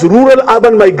 That is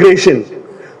rural-urban migration.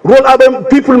 Rural-urban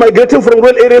people migrating from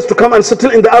rural areas to come and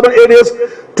settle in the urban areas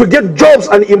to get jobs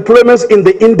and employments in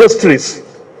the industries.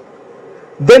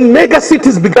 Then mega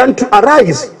cities began to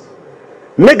arise.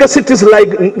 Mega cities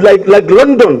like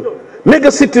London,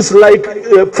 mega cities like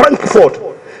Frankfurt,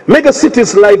 mega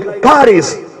cities like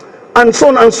Paris, and so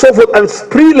on and so forth, and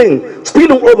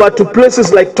spilling over to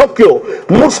places like Tokyo,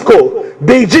 Moscow,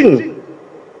 Beijing.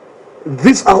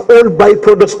 These are all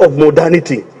byproducts of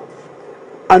modernity.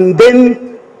 And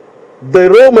then the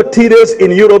raw materials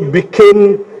in Europe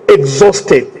became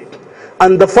exhausted,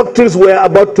 and the factories were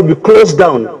about to be closed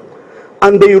down,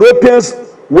 and the Europeans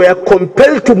were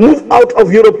compelled to move out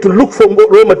of Europe to look for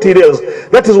raw materials.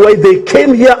 That is why they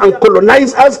came here and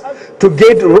colonized us to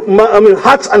get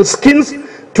hats and skins,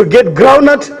 to get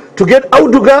groundnut, to get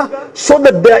auduga, so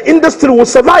that their industry will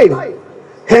survive.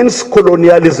 Hence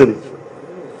colonialism.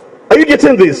 Are you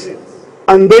getting this?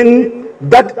 And then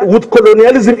that with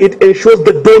colonialism, it ensures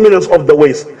the dominance of the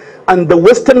West. And the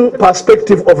Western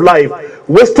perspective of life,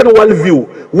 Western worldview,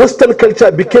 Western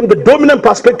culture became the dominant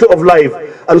perspective of life,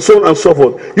 and so on and so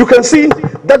forth. You can see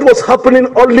that was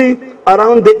happening only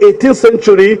around the 18th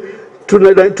century to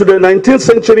the 19th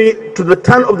century, to the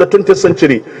turn of the 20th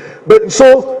century. But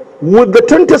so with the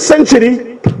 20th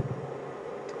century,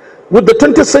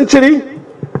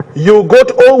 you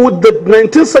got, or with the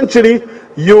 19th century,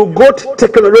 you got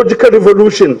technological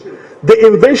revolution, the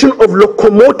invention of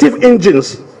locomotive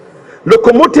engines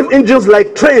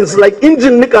like trains, like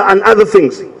engine nika and other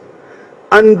things,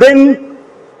 and then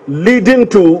leading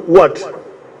to what?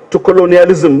 To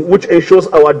colonialism, which ensures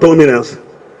our dominance.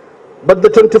 But the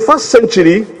 21st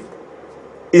century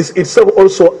is itself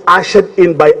also ushered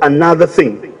in by another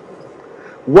thing.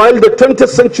 While the 20th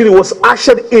century was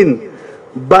ushered in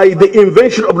by the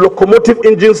invention of locomotive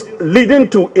engines leading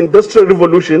to industrial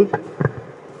revolution,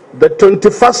 the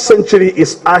 21st century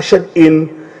is ushered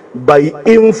in by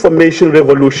information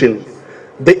revolution,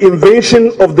 the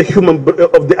invention of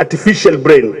the artificial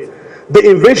brain, the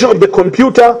invention of the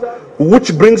computer,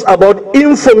 which brings about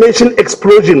information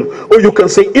explosion, or you can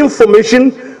say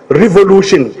information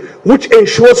revolution, which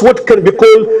ensures what can be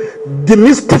called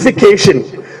demystification,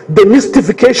 the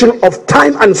mystification of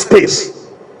time and space.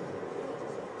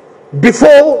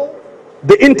 Before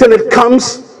the internet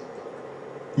comes,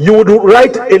 you would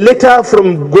write a letter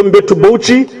from Gombe to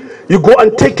Bauchi, You go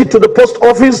and take it to the post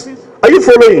office. Are you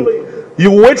following?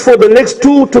 You wait for the next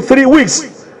 2 to 3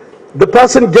 weeks. The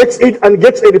person gets it and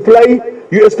gets a reply.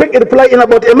 You expect a reply in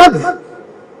about a month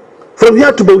from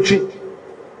here to Bauchi,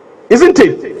 isn't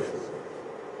it?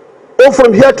 Or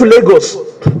from here to Lagos.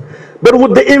 But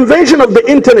with the invention of the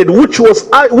internet, which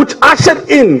ushered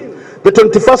in the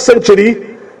 21st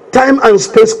century, time and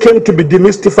space came to be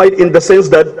demystified in the sense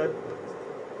that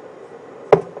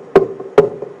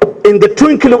in the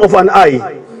twinkling of an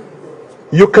eye,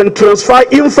 you can transfer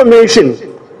information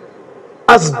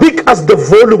as big as the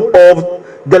volume of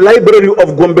the library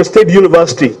of Gombe State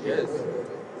University.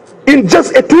 In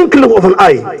just a twinkling of an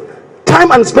eye,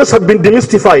 time and space have been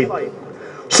demystified.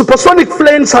 Supersonic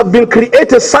planes have been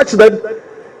created such that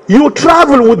you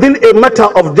travel within a matter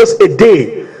of just a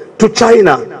day to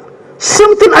China.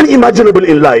 Something unimaginable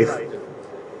in life.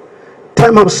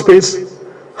 Time and space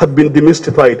have been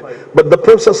demystified. But the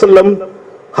Prophet ﷺ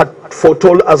had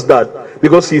foretold us that,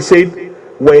 because he said,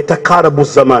 وَيَتَكَارَبُ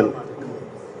الزَّمَانِ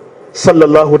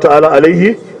sallallahu ta'ala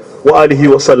alayhi wa alihi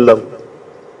wa sallam.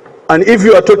 And if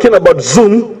you are talking about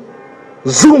Zoom,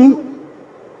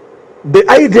 the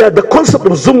idea, the concept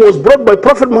of Zoom was brought by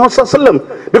Prophet Muhammad sallallahu alaihi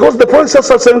wasallam, because the Prophet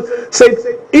sallallahu alaihi wasallam said,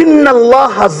 "Inna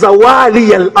Allah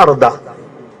zawali al-arda."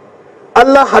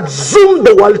 Allah had zoomed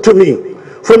the world to me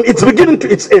from its beginning to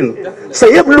its end.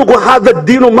 Sayablugu hadha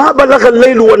ad-din ma balagha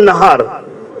al-layl wa an-nahar,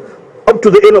 up to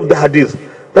the end of the hadith.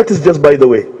 That is just by the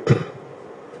way.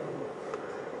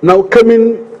 Now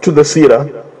coming to the seerah,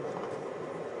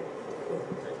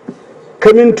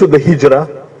 coming to the hijrah,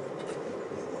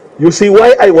 you see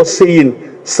why I was saying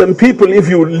some people, if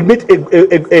you meet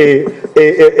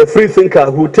a free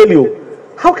thinker who tell you,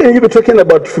 how can you be talking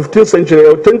about 15th century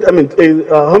or 10th,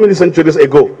 how many centuries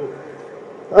ago?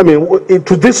 I mean,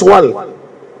 to this world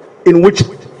in which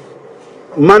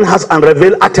man has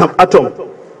unraveled atom.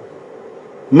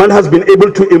 Man has been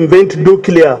able to invent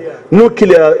nuclear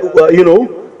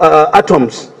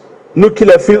atoms,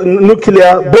 nuclear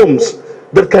bombs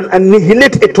that can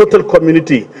annihilate a total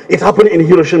community. It happened in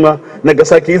Hiroshima,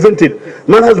 Nagasaki, isn't it?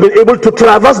 Man has been able to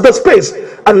traverse the space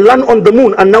and land on the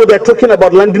moon, and now they're talking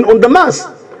about landing on the Mars.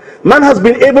 Man has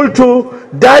been able to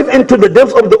dive into the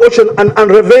depths of the ocean and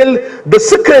unravel the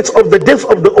secrets of the depths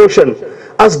of the ocean.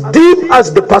 As deep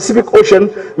as the Pacific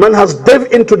Ocean, man has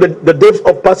dived into the depths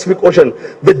of Pacific Ocean,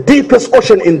 the deepest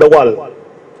ocean in the world.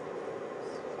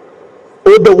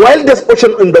 Or the wildest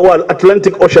ocean in the world,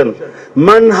 Atlantic Ocean.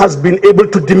 Man has been able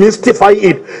to demystify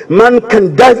it. Man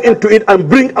can dive into it and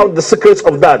bring out the secrets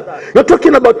of that. You're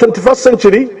talking about 21st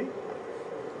century,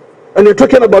 and you're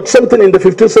talking about something in the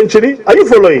 15th century. Are you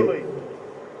following?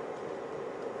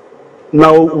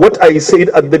 Now, what I said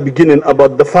at the beginning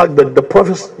about the fact that the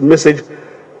Prophet's message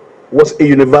was a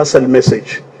universal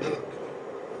message,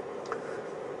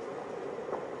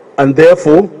 and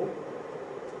therefore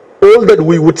all that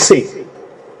we would say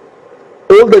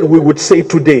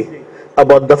today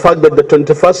about the fact that the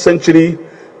 21st century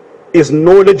is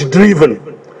knowledge driven,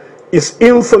 is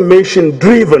information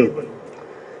driven,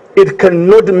 it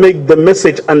cannot make the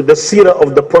message and the seerah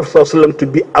of the Prophet ﷺ to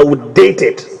be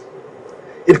outdated.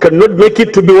 It cannot make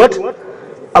it to be what?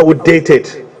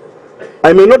 Outdated.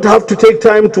 I may not have to take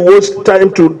time to waste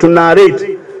time to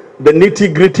narrate the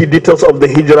nitty-gritty details of the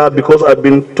hijrah, because I've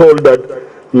been told that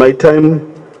my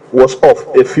time was off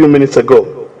a few minutes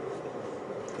ago.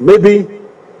 Maybe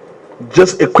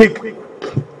just a quick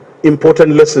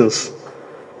important lessons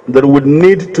that would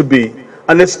need to be,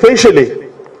 and especially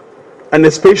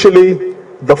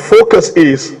the focus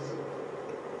is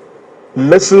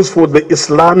lessons for the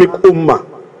Islamic Ummah.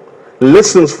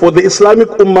 Lessons for the Islamic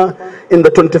Ummah in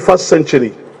the 21st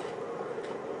century.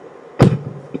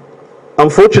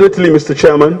 Unfortunately, Mr.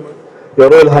 Chairman,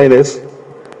 Your Royal Highness,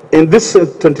 in this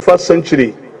 21st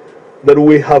century that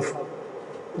we have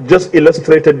just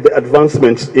illustrated the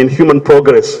advancements in human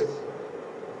progress,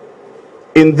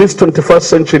 in this 21st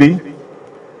century,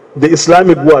 the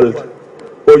Islamic world,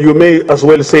 or you may as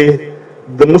well say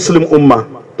the Muslim Ummah,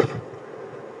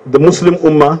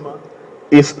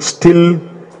 is still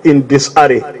in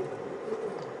disarray.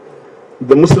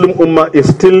 The Muslim Ummah is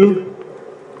still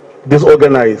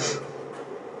disorganized.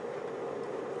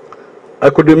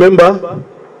 I could remember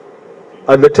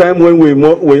at the time when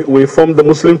we formed the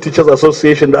Muslim Teachers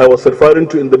Association that I was referring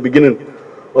to in the beginning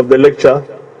of the lecture,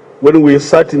 when we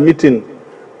sat in meeting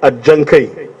at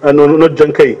Jankai, no, not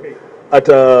Jankai, at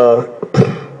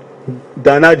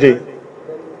Danaje,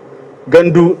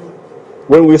 Gandu,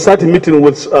 when we sat in meeting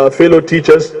with fellow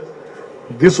teachers,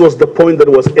 this was the point that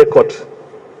was echoed,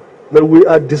 that we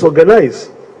are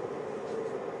disorganized.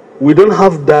 We don't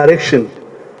have direction.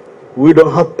 We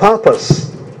don't have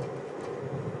purpose.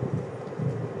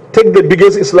 Take the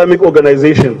biggest Islamic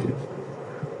organization.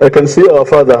 I can see our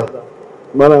father,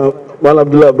 Mala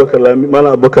Abdullah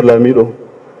Abubakar Lamido.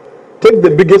 Take the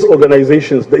biggest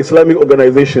organizations, the Islamic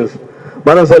organizations.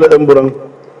 Malam Saleh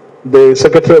Mburang, the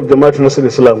Secretary of Jamaat Nasr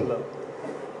Islam.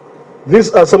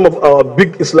 These are some of our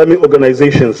big Islamic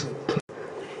organizations.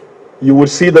 You will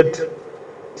see that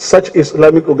such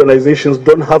Islamic organizations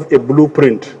don't have a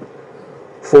blueprint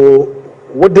for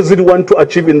what does it want to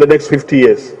achieve in the next 50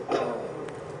 years.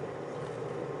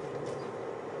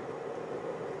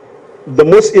 The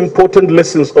most important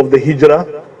lessons of the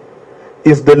Hijrah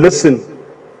is the lesson,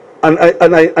 and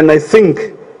I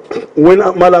think when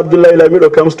Mala Abdullah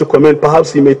Lamido comes to comment,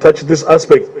 perhaps he may touch this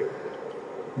aspect,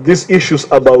 these issues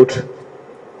about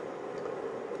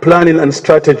planning and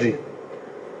strategy,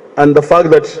 and the fact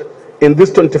that in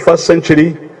this 21st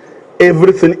century,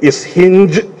 everything is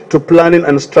hinged to planning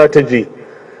and strategy.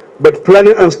 But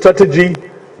planning and strategy,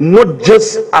 not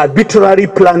just arbitrary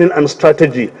planning and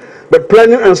strategy, but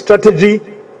planning and strategy,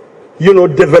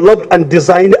 developed and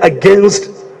designed against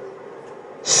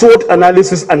SWOT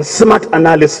analysis and SMART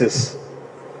analysis.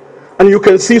 And you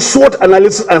can see SWOT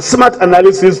analysis and SMART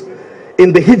analysis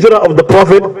in the Hijrah of the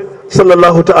Prophet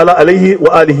sallallahu ta'ala alayhi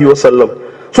wa alihi wa sallam.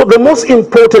 So the most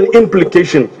important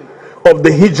implication of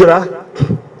the Hijrah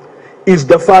is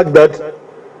the fact that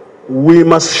we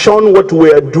must shun what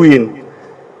we are doing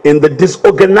in the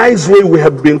disorganized way we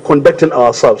have been conducting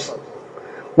ourselves.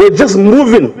 We're just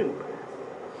moving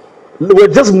like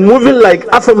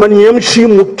afaman yamshi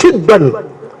mukibban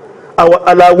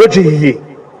ala wajhihi.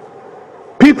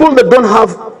 People that don't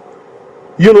have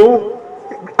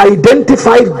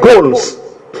identified goals.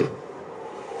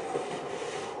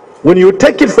 When you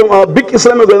take it from our big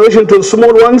Islamic organization to the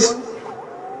small ones,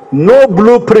 no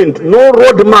blueprint, no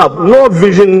roadmap, no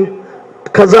vision,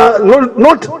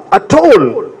 not at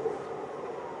all.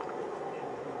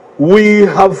 We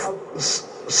have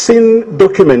seen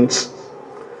documents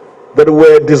that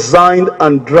were designed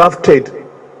and drafted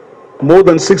more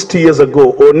than 60 years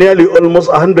ago, or nearly almost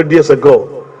 100 years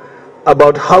ago,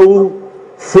 about how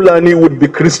Fulani would be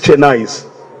Christianized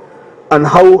and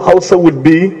how Hausa would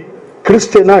be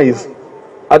Christianized.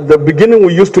 At the beginning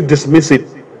we used to dismiss it,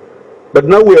 but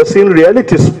now we are seeing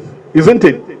realities, isn't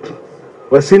it?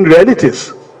 We're seeing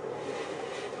realities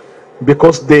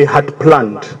because they had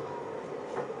planned.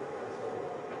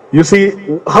 You see,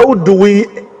 how do we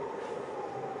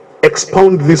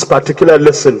expound this particular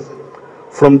lesson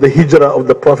from the Hijrah of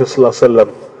the Prophet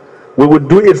ﷺ? We would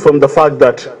do it from the fact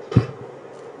that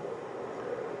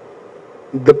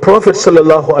the Prophet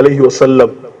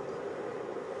ﷺ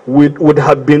would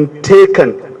have been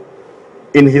taken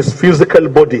in his physical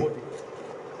body,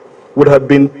 would have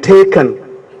been taken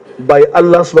by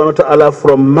Allah subhanahu wa ta'ala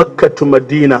from Mecca to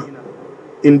Medina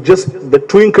in just the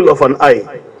twinkle of an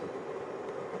eye.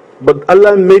 But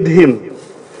Allah made him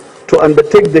to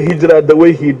undertake the Hijrah the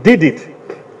way he did it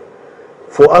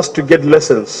for us to get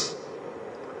lessons.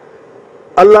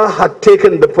 Allah had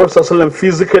taken the Prophet ﷺ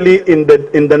physically in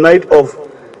the night of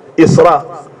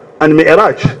Isra and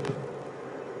Mi'raj.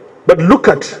 But look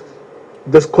at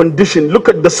this condition, look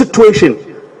at the situation,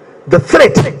 the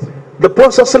threat. The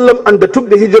Prophet ﷺ undertook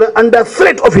the Hijrah under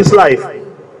threat of his life.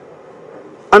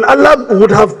 And Allah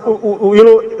would have,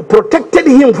 protected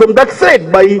him from that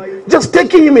threat by just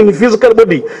taking him in his physical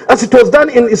body, as it was done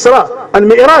in Isra and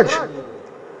Mi'raj.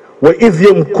 وَإِذْ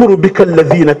يَمْكُرُ بِكَ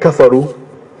الَّذِينَ كَفَرُوا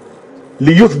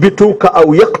لِيُثْبِتُوكَ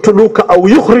أَوْ يَقْتُلُوكَ أَوْ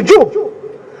يُخْرِجُوكَ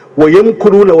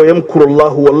وَيَمْكُرُونَ وَيَمْكُرُ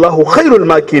اللَّهُ وَاللَّهُ خَيْرُ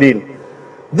الْمَاكِرِينَ.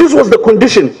 This was the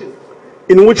condition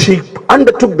in which he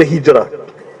undertook the Hijrah.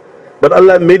 But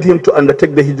Allah made him to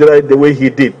undertake the Hijrah the way he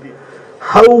did.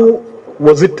 How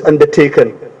was it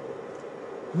undertaken?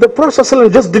 The Prophet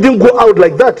ﷺ just didn't go out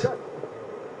like that.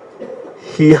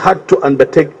 He had to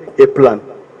undertake a plan.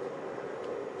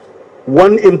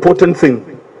 One important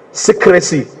thing,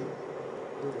 secrecy.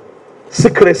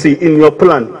 Secrecy in your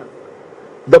plan.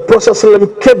 The Prophet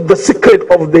ﷺ kept the secret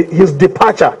of his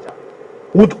departure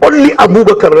with only Abu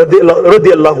Bakr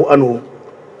radiallahu anhu.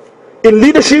 In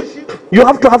leadership, you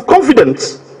have to have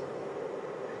confidence.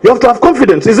 You have to have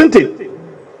confidence, isn't it?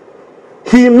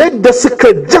 He made the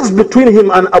secret just between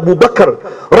him and Abu Bakr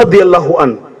radiallahu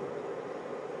anhu.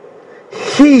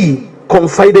 He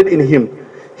confided in him.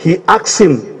 He asked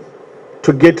him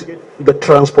to get the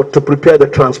transport, to prepare the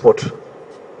transport.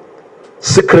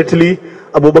 Secretly,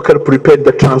 Abu Bakr prepared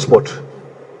the transport.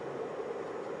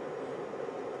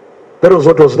 That was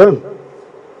what was done.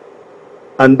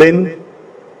 And then,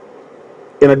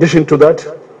 in addition to that,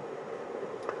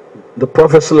 the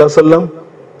Prophet ﷺ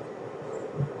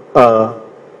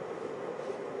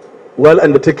while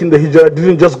undertaking the hijrah,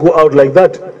 didn't just go out like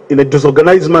that in a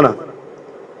disorganized manner.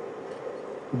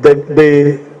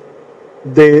 The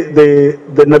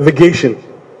navigation,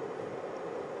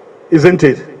 isn't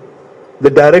it? The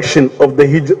direction of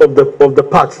the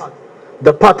path.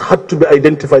 The path had to be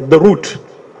identified. The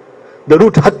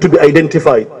route had to be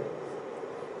identified,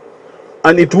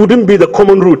 and it wouldn't be the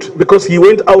common route because he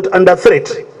went out under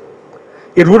threat.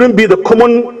 It wouldn't be the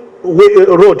common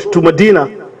road to Medina.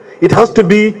 It has to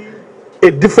be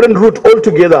a different route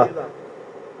altogether,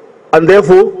 and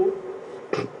therefore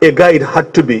a guide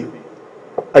had to be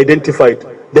identified.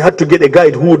 They had to get a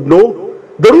guide who would know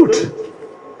the route.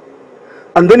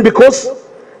 And then because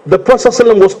the Prophet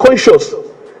ﷺ was conscious,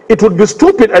 it would be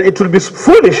stupid and it would be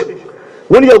foolish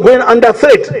when you are going under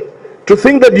threat to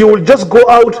think that you will just go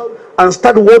out and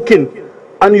start walking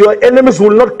and your enemies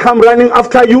will not come running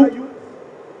after you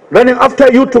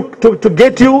to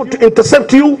get you, to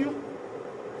intercept you.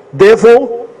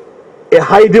 Therefore, a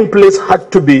hiding place had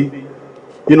to be,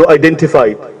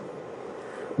 identified.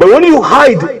 But when you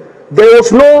hide, there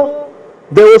was no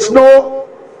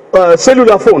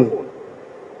cellular phone.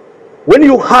 When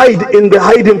you hide in the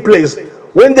hiding place,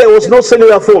 when there was no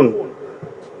cellular phone,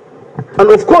 and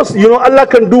of course, Allah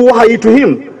can do wahi to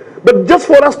him, but just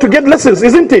for us to get lessons,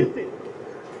 isn't it?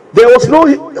 There was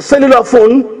no cellular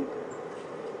phone,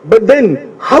 but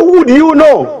then how would you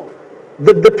know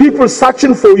that the people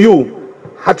searching for you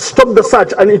had stopped the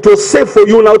search and it was safe for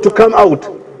you now to come out?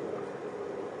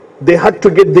 They had to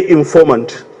get the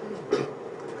informant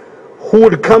who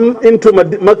would come into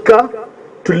Mecca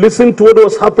to listen to what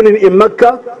was happening in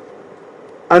Mecca,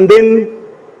 and then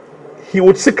he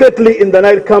would secretly in the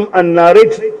night come and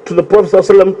narrate to the Prophet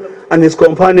ﷺ and his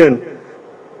companion,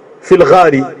 Fil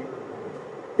Ghari,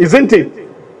 isn't it?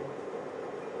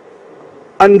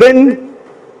 And then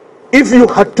if you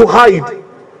had to hide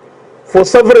for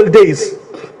several days,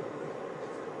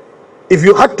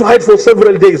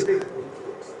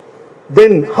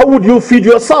 then how would you feed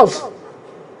yourselves?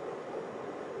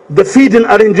 The feeding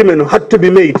arrangement had to be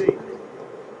made,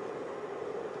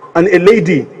 and a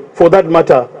lady, for that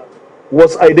matter,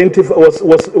 was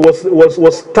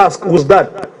tasked with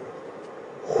that.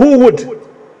 Who would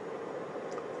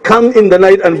come in the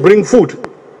night and bring food?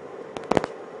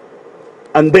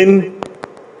 And then,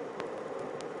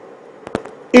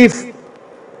 if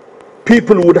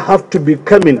people would have to be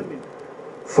coming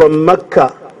from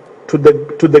Mecca to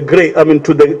the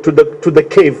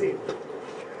cave,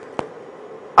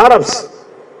 Arabs,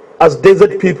 as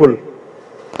desert people,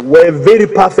 were very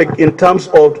perfect in terms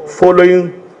of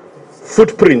following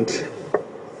footprint.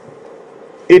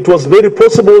 It was very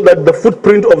possible that the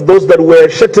footprint of those that were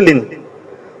shuttling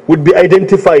would be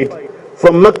identified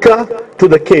from Mecca to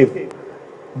the cave.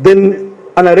 Then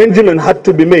an arrangement had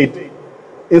to be made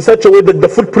in such a way that the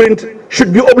footprint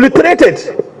should be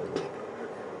obliterated,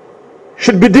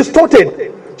 should be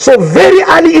distorted. So very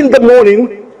early in the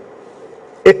morning,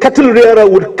 a cattle rearer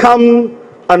would come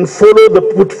and follow the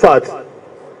footpath,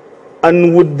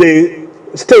 and with the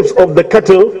steps of the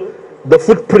cattle, the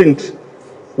footprint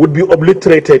would be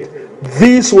obliterated.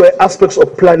 These were aspects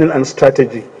of planning and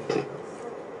strategy.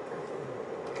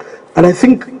 And I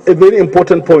think a very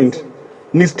important point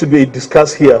needs to be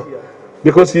discussed here,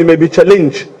 because you may be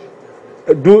challenged.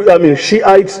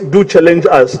 Shiites do challenge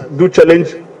us, do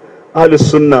challenge Ahl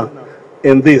Sunnah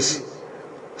in this,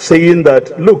 saying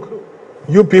that, look,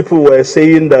 you people were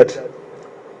saying that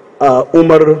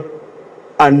Umar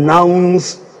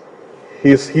announced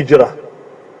his hijrah.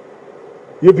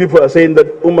 You people are saying that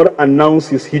Umar announced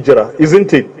his hijrah,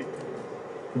 isn't it?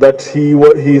 That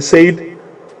he said,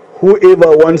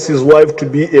 whoever wants his wife to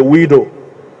be a widow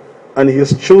and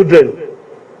his children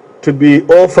to be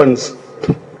orphans,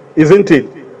 isn't it?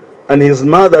 And his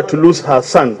mother to lose her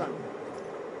son.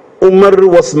 Umar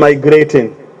was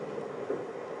migrating.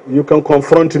 You can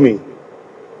confront me.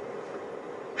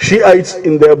 Shiites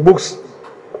in their books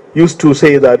used to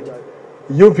say that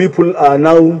you people are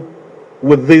now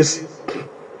with this,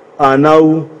 are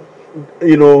now,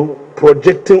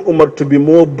 projecting Umar to be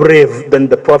more brave than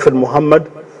the Prophet Muhammad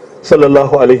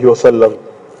sallallahu alaihi wasallam.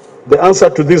 The answer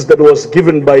to this that was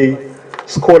given by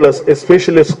scholars,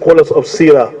 especially scholars of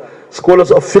Sirah,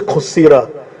 scholars of Fiqh Sirah,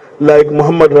 like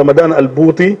Muhammad Ramadan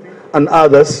al-Buti and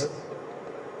others,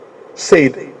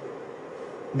 said,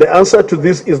 the answer to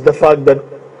this is the fact that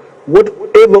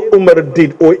whatever Umar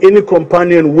did or any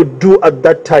companion would do at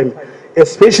that time,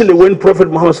 especially when Prophet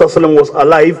Muhammad ﷺ was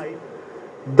alive,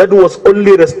 that was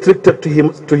only restricted to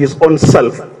him, to his own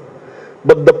self.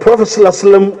 But the Prophet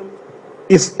ﷺ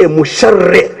is a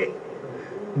musharri'.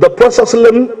 The Prophet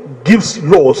ﷺ gives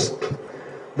laws.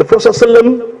 The Prophet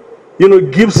ﷺ,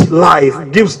 gives life,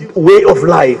 gives way of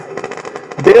life.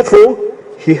 Therefore,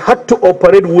 he had to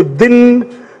operate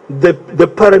within the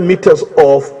parameters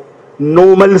of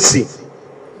normalcy,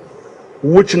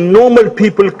 which normal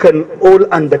people can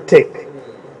all undertake.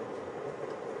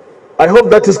 I hope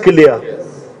that is clear.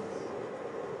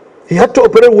 He had to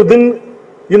operate within,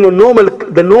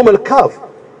 the normal curve.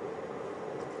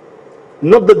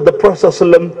 Not that the Prophet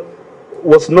ﷺ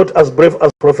was not as brave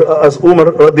as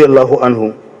Umar radiallahu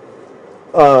anhu.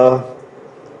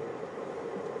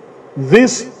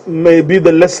 This may be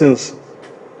the lessons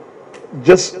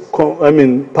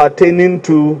pertaining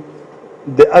to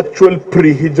the actual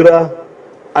pre-Hijra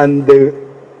and the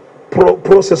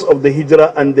process of the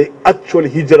Hijra and the actual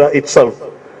Hijra itself.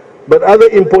 But other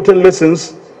important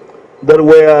lessons that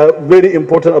were very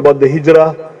important about the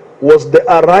Hijra was the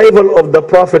arrival of the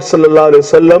Prophet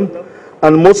ﷺ,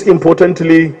 and most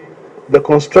importantly, the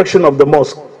construction of the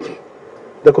mosque.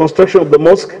 The construction of the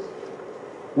mosque,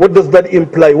 what does that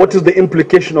imply? What is the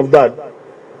implication of that?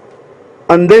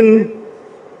 And then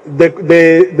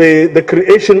the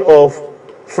creation of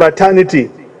fraternity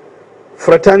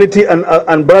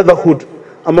and brotherhood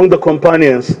among the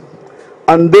companions,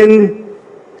 and then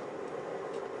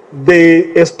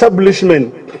the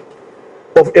establishment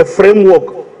of a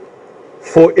framework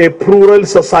for a plural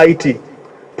society,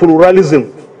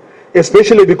 pluralism,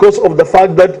 especially because of the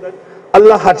fact that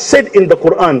Allah had said in the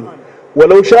Quran,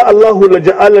 وَلَوْ شَاءَ اللَّهُ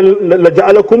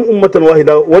لَجَعَلَكُمْ أُمَّةً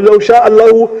وَاحِدَةً وَلَوْ شَاءَ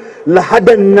اللَّهُ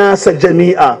لَهَدَى النَّاسَ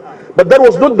جَمِيعًا. But that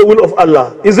was not the will of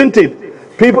Allah, isn't it?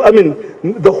 People,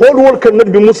 the whole world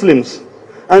cannot be Muslims,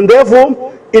 and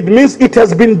therefore it means it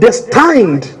has been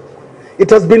destined. It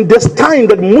has been destined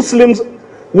that Muslims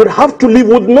would have to live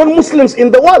with non-Muslims in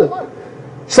the world.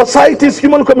 Societies,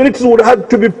 human communities would have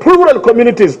to be plural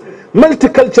communities,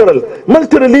 multicultural,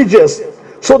 multi-religious.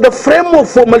 So the framework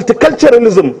for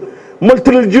multiculturalism,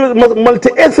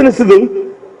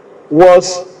 multi-ethnicism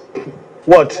was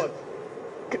what?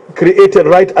 Created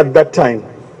right at that time.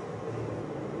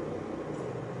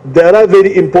 There are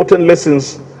very important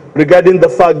lessons regarding the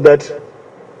fact that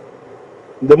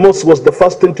the mosque was the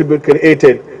first thing to be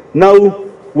created. Now,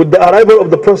 with the arrival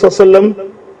of the Prophet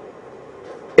ﷺ,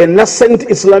 a nascent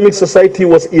Islamic society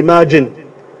was imagined,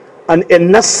 and a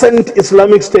nascent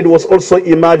Islamic state was also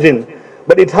imagined.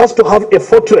 But it has to have a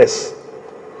fortress.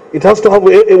 It has to have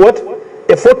a what?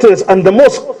 A fortress, and the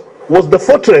mosque was the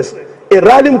fortress, a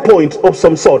rallying point of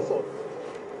some sort.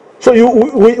 So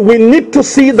we need to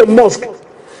see the mosque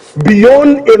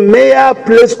beyond a mere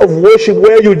place of worship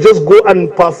where you just go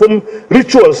and perform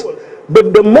rituals.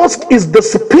 But the mosque is the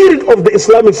spirit of the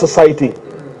Islamic society.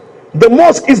 The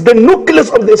mosque is the nucleus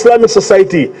of the Islamic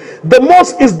society. The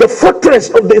mosque is the fortress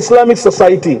of the Islamic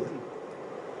society.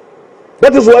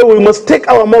 That is why we must take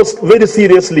our mosque very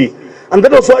seriously. And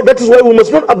that is why we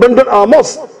must not abandon our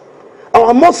mosque.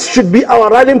 Our mosque should be our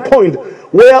rallying point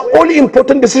where all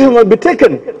important decisions will be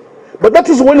taken. But that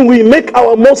is when we make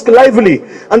our mosque lively,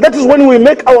 and that is when we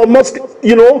make our mosque,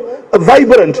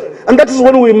 vibrant, and that is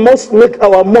when we must make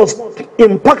our mosque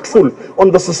impactful on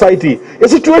the society. A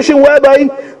situation whereby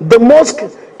the mosque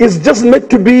is just meant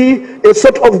to be a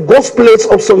sort of ghost place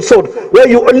of some sort, where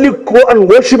you only go and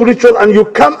worship ritual and you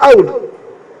come out.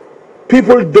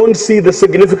 People don't see the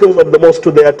significance of the mosque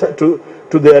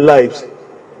to their lives.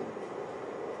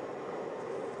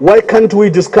 Why can't we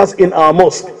discuss in our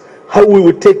mosque how we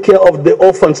would take care of the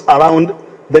orphans around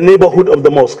the neighborhood of the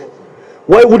mosque?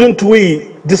 Why wouldn't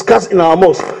we discuss in our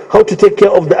mosque how to take care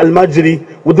of the al-majri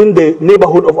within the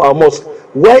neighborhood of our mosque?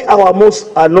 Why our mosques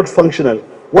are not functional?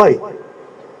 Why?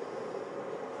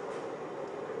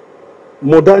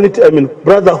 Modernity,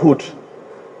 brotherhood.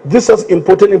 This has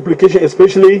important implications,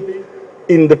 especially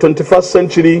in the 21st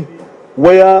century,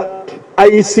 where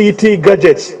ICT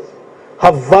gadgets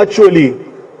have virtually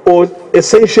or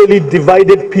essentially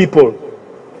divided people.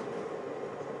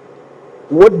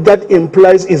 What that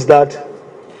implies is that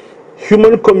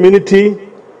human community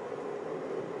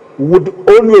would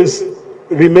always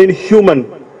remain human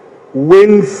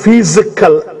when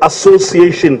physical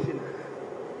association,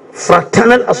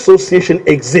 fraternal association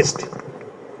exists.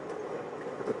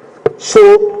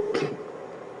 So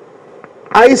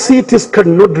ICTs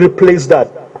cannot replace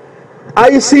that.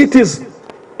 ICTs,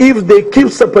 if they keep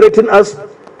separating us,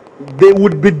 they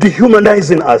would be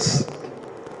dehumanizing us.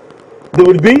 They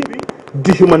would be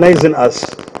dehumanizing us,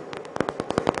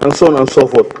 and so on and so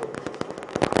forth.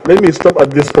 Let me stop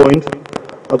at this point.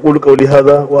 أقول قولي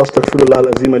هذا وأستغفر الله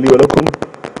العظيم لي ولكم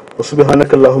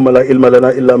وسبحانك اللهم لا علم لنا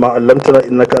إلا ما علمتنا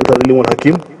إنك أنت العليم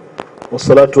الحكيم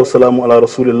والصلاة والسلام على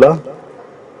رسول الله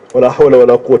ولا حول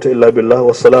ولا قوة إلا بالله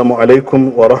والسلام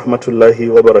عليكم ورحمة الله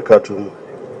وبركاته.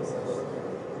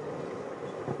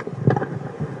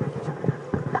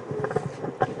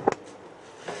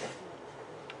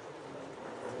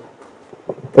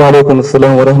 Wa alaikum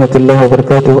assalam wa rahmatullahi wa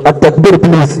barakatuh. At-takbir,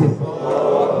 please.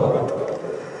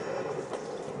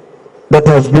 That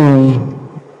has been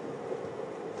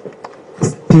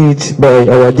speech by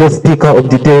our guest speaker of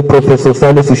the day, Professor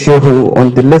Salisu Shehu,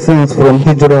 on the lessons from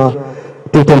HIJRA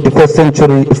to 21st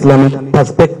century Islamic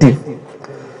perspective.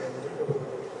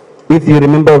 If you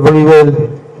remember very well,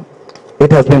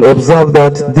 it has been observed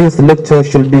that this lecture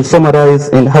should be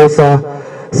summarized in Hausa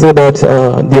so that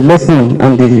the lesson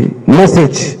and the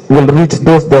message will reach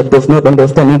those that does not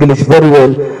understand English very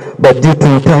well, but due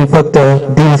to time factor,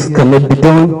 this cannot be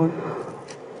done.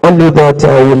 Only that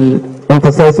I will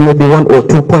emphasize maybe 1 or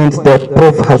 2 points that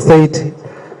Prof has said.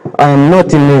 I am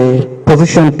not in a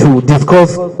position to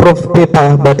discuss Prof's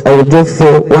paper, but I will just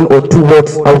say 1 or 2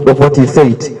 words out of what he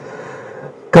said.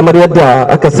 Kamar yadda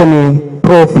aka sani,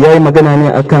 Prof ya yi magana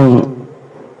ne akan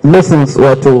lessons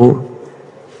wato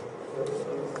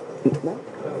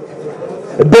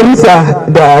darussa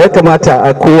da ya kamata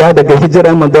a koya daga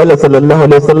hijiran manzala sallallahu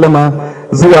alaihi wasallama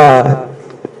zuwa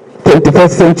 21st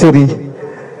century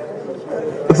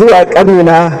zuwa karni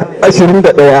na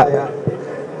 21.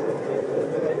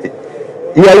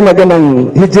 ya yi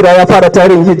maganan hijira, ya fara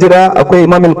tarihin hijira. Akwai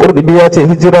imamin Qurtubi ya ce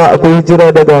hijira, akwai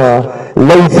hijira daga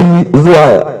laifi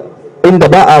zuwa inda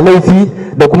ba a laifi,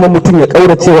 da kuma mutum ya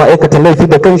kauracewa aikata laifi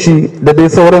da kanshi da dai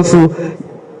sauransu.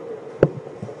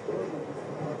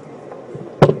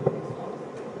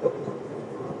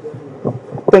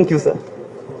 Thank you, sir.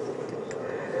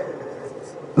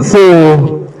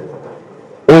 So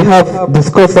we have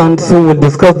discussants who will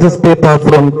discuss this paper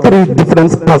from 3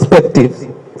 different perspectives.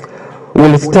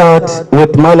 We'll start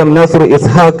with Malam Nasru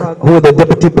Ishaq, who is the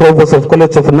Deputy Provost of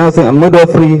College of Nursing and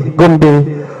Midwifery, Gombe,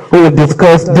 who will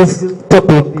discuss this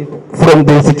topic from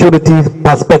the security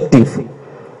perspective.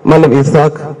 Malam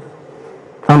Ishaq,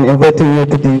 I'm inviting you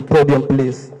to the podium,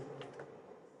 please.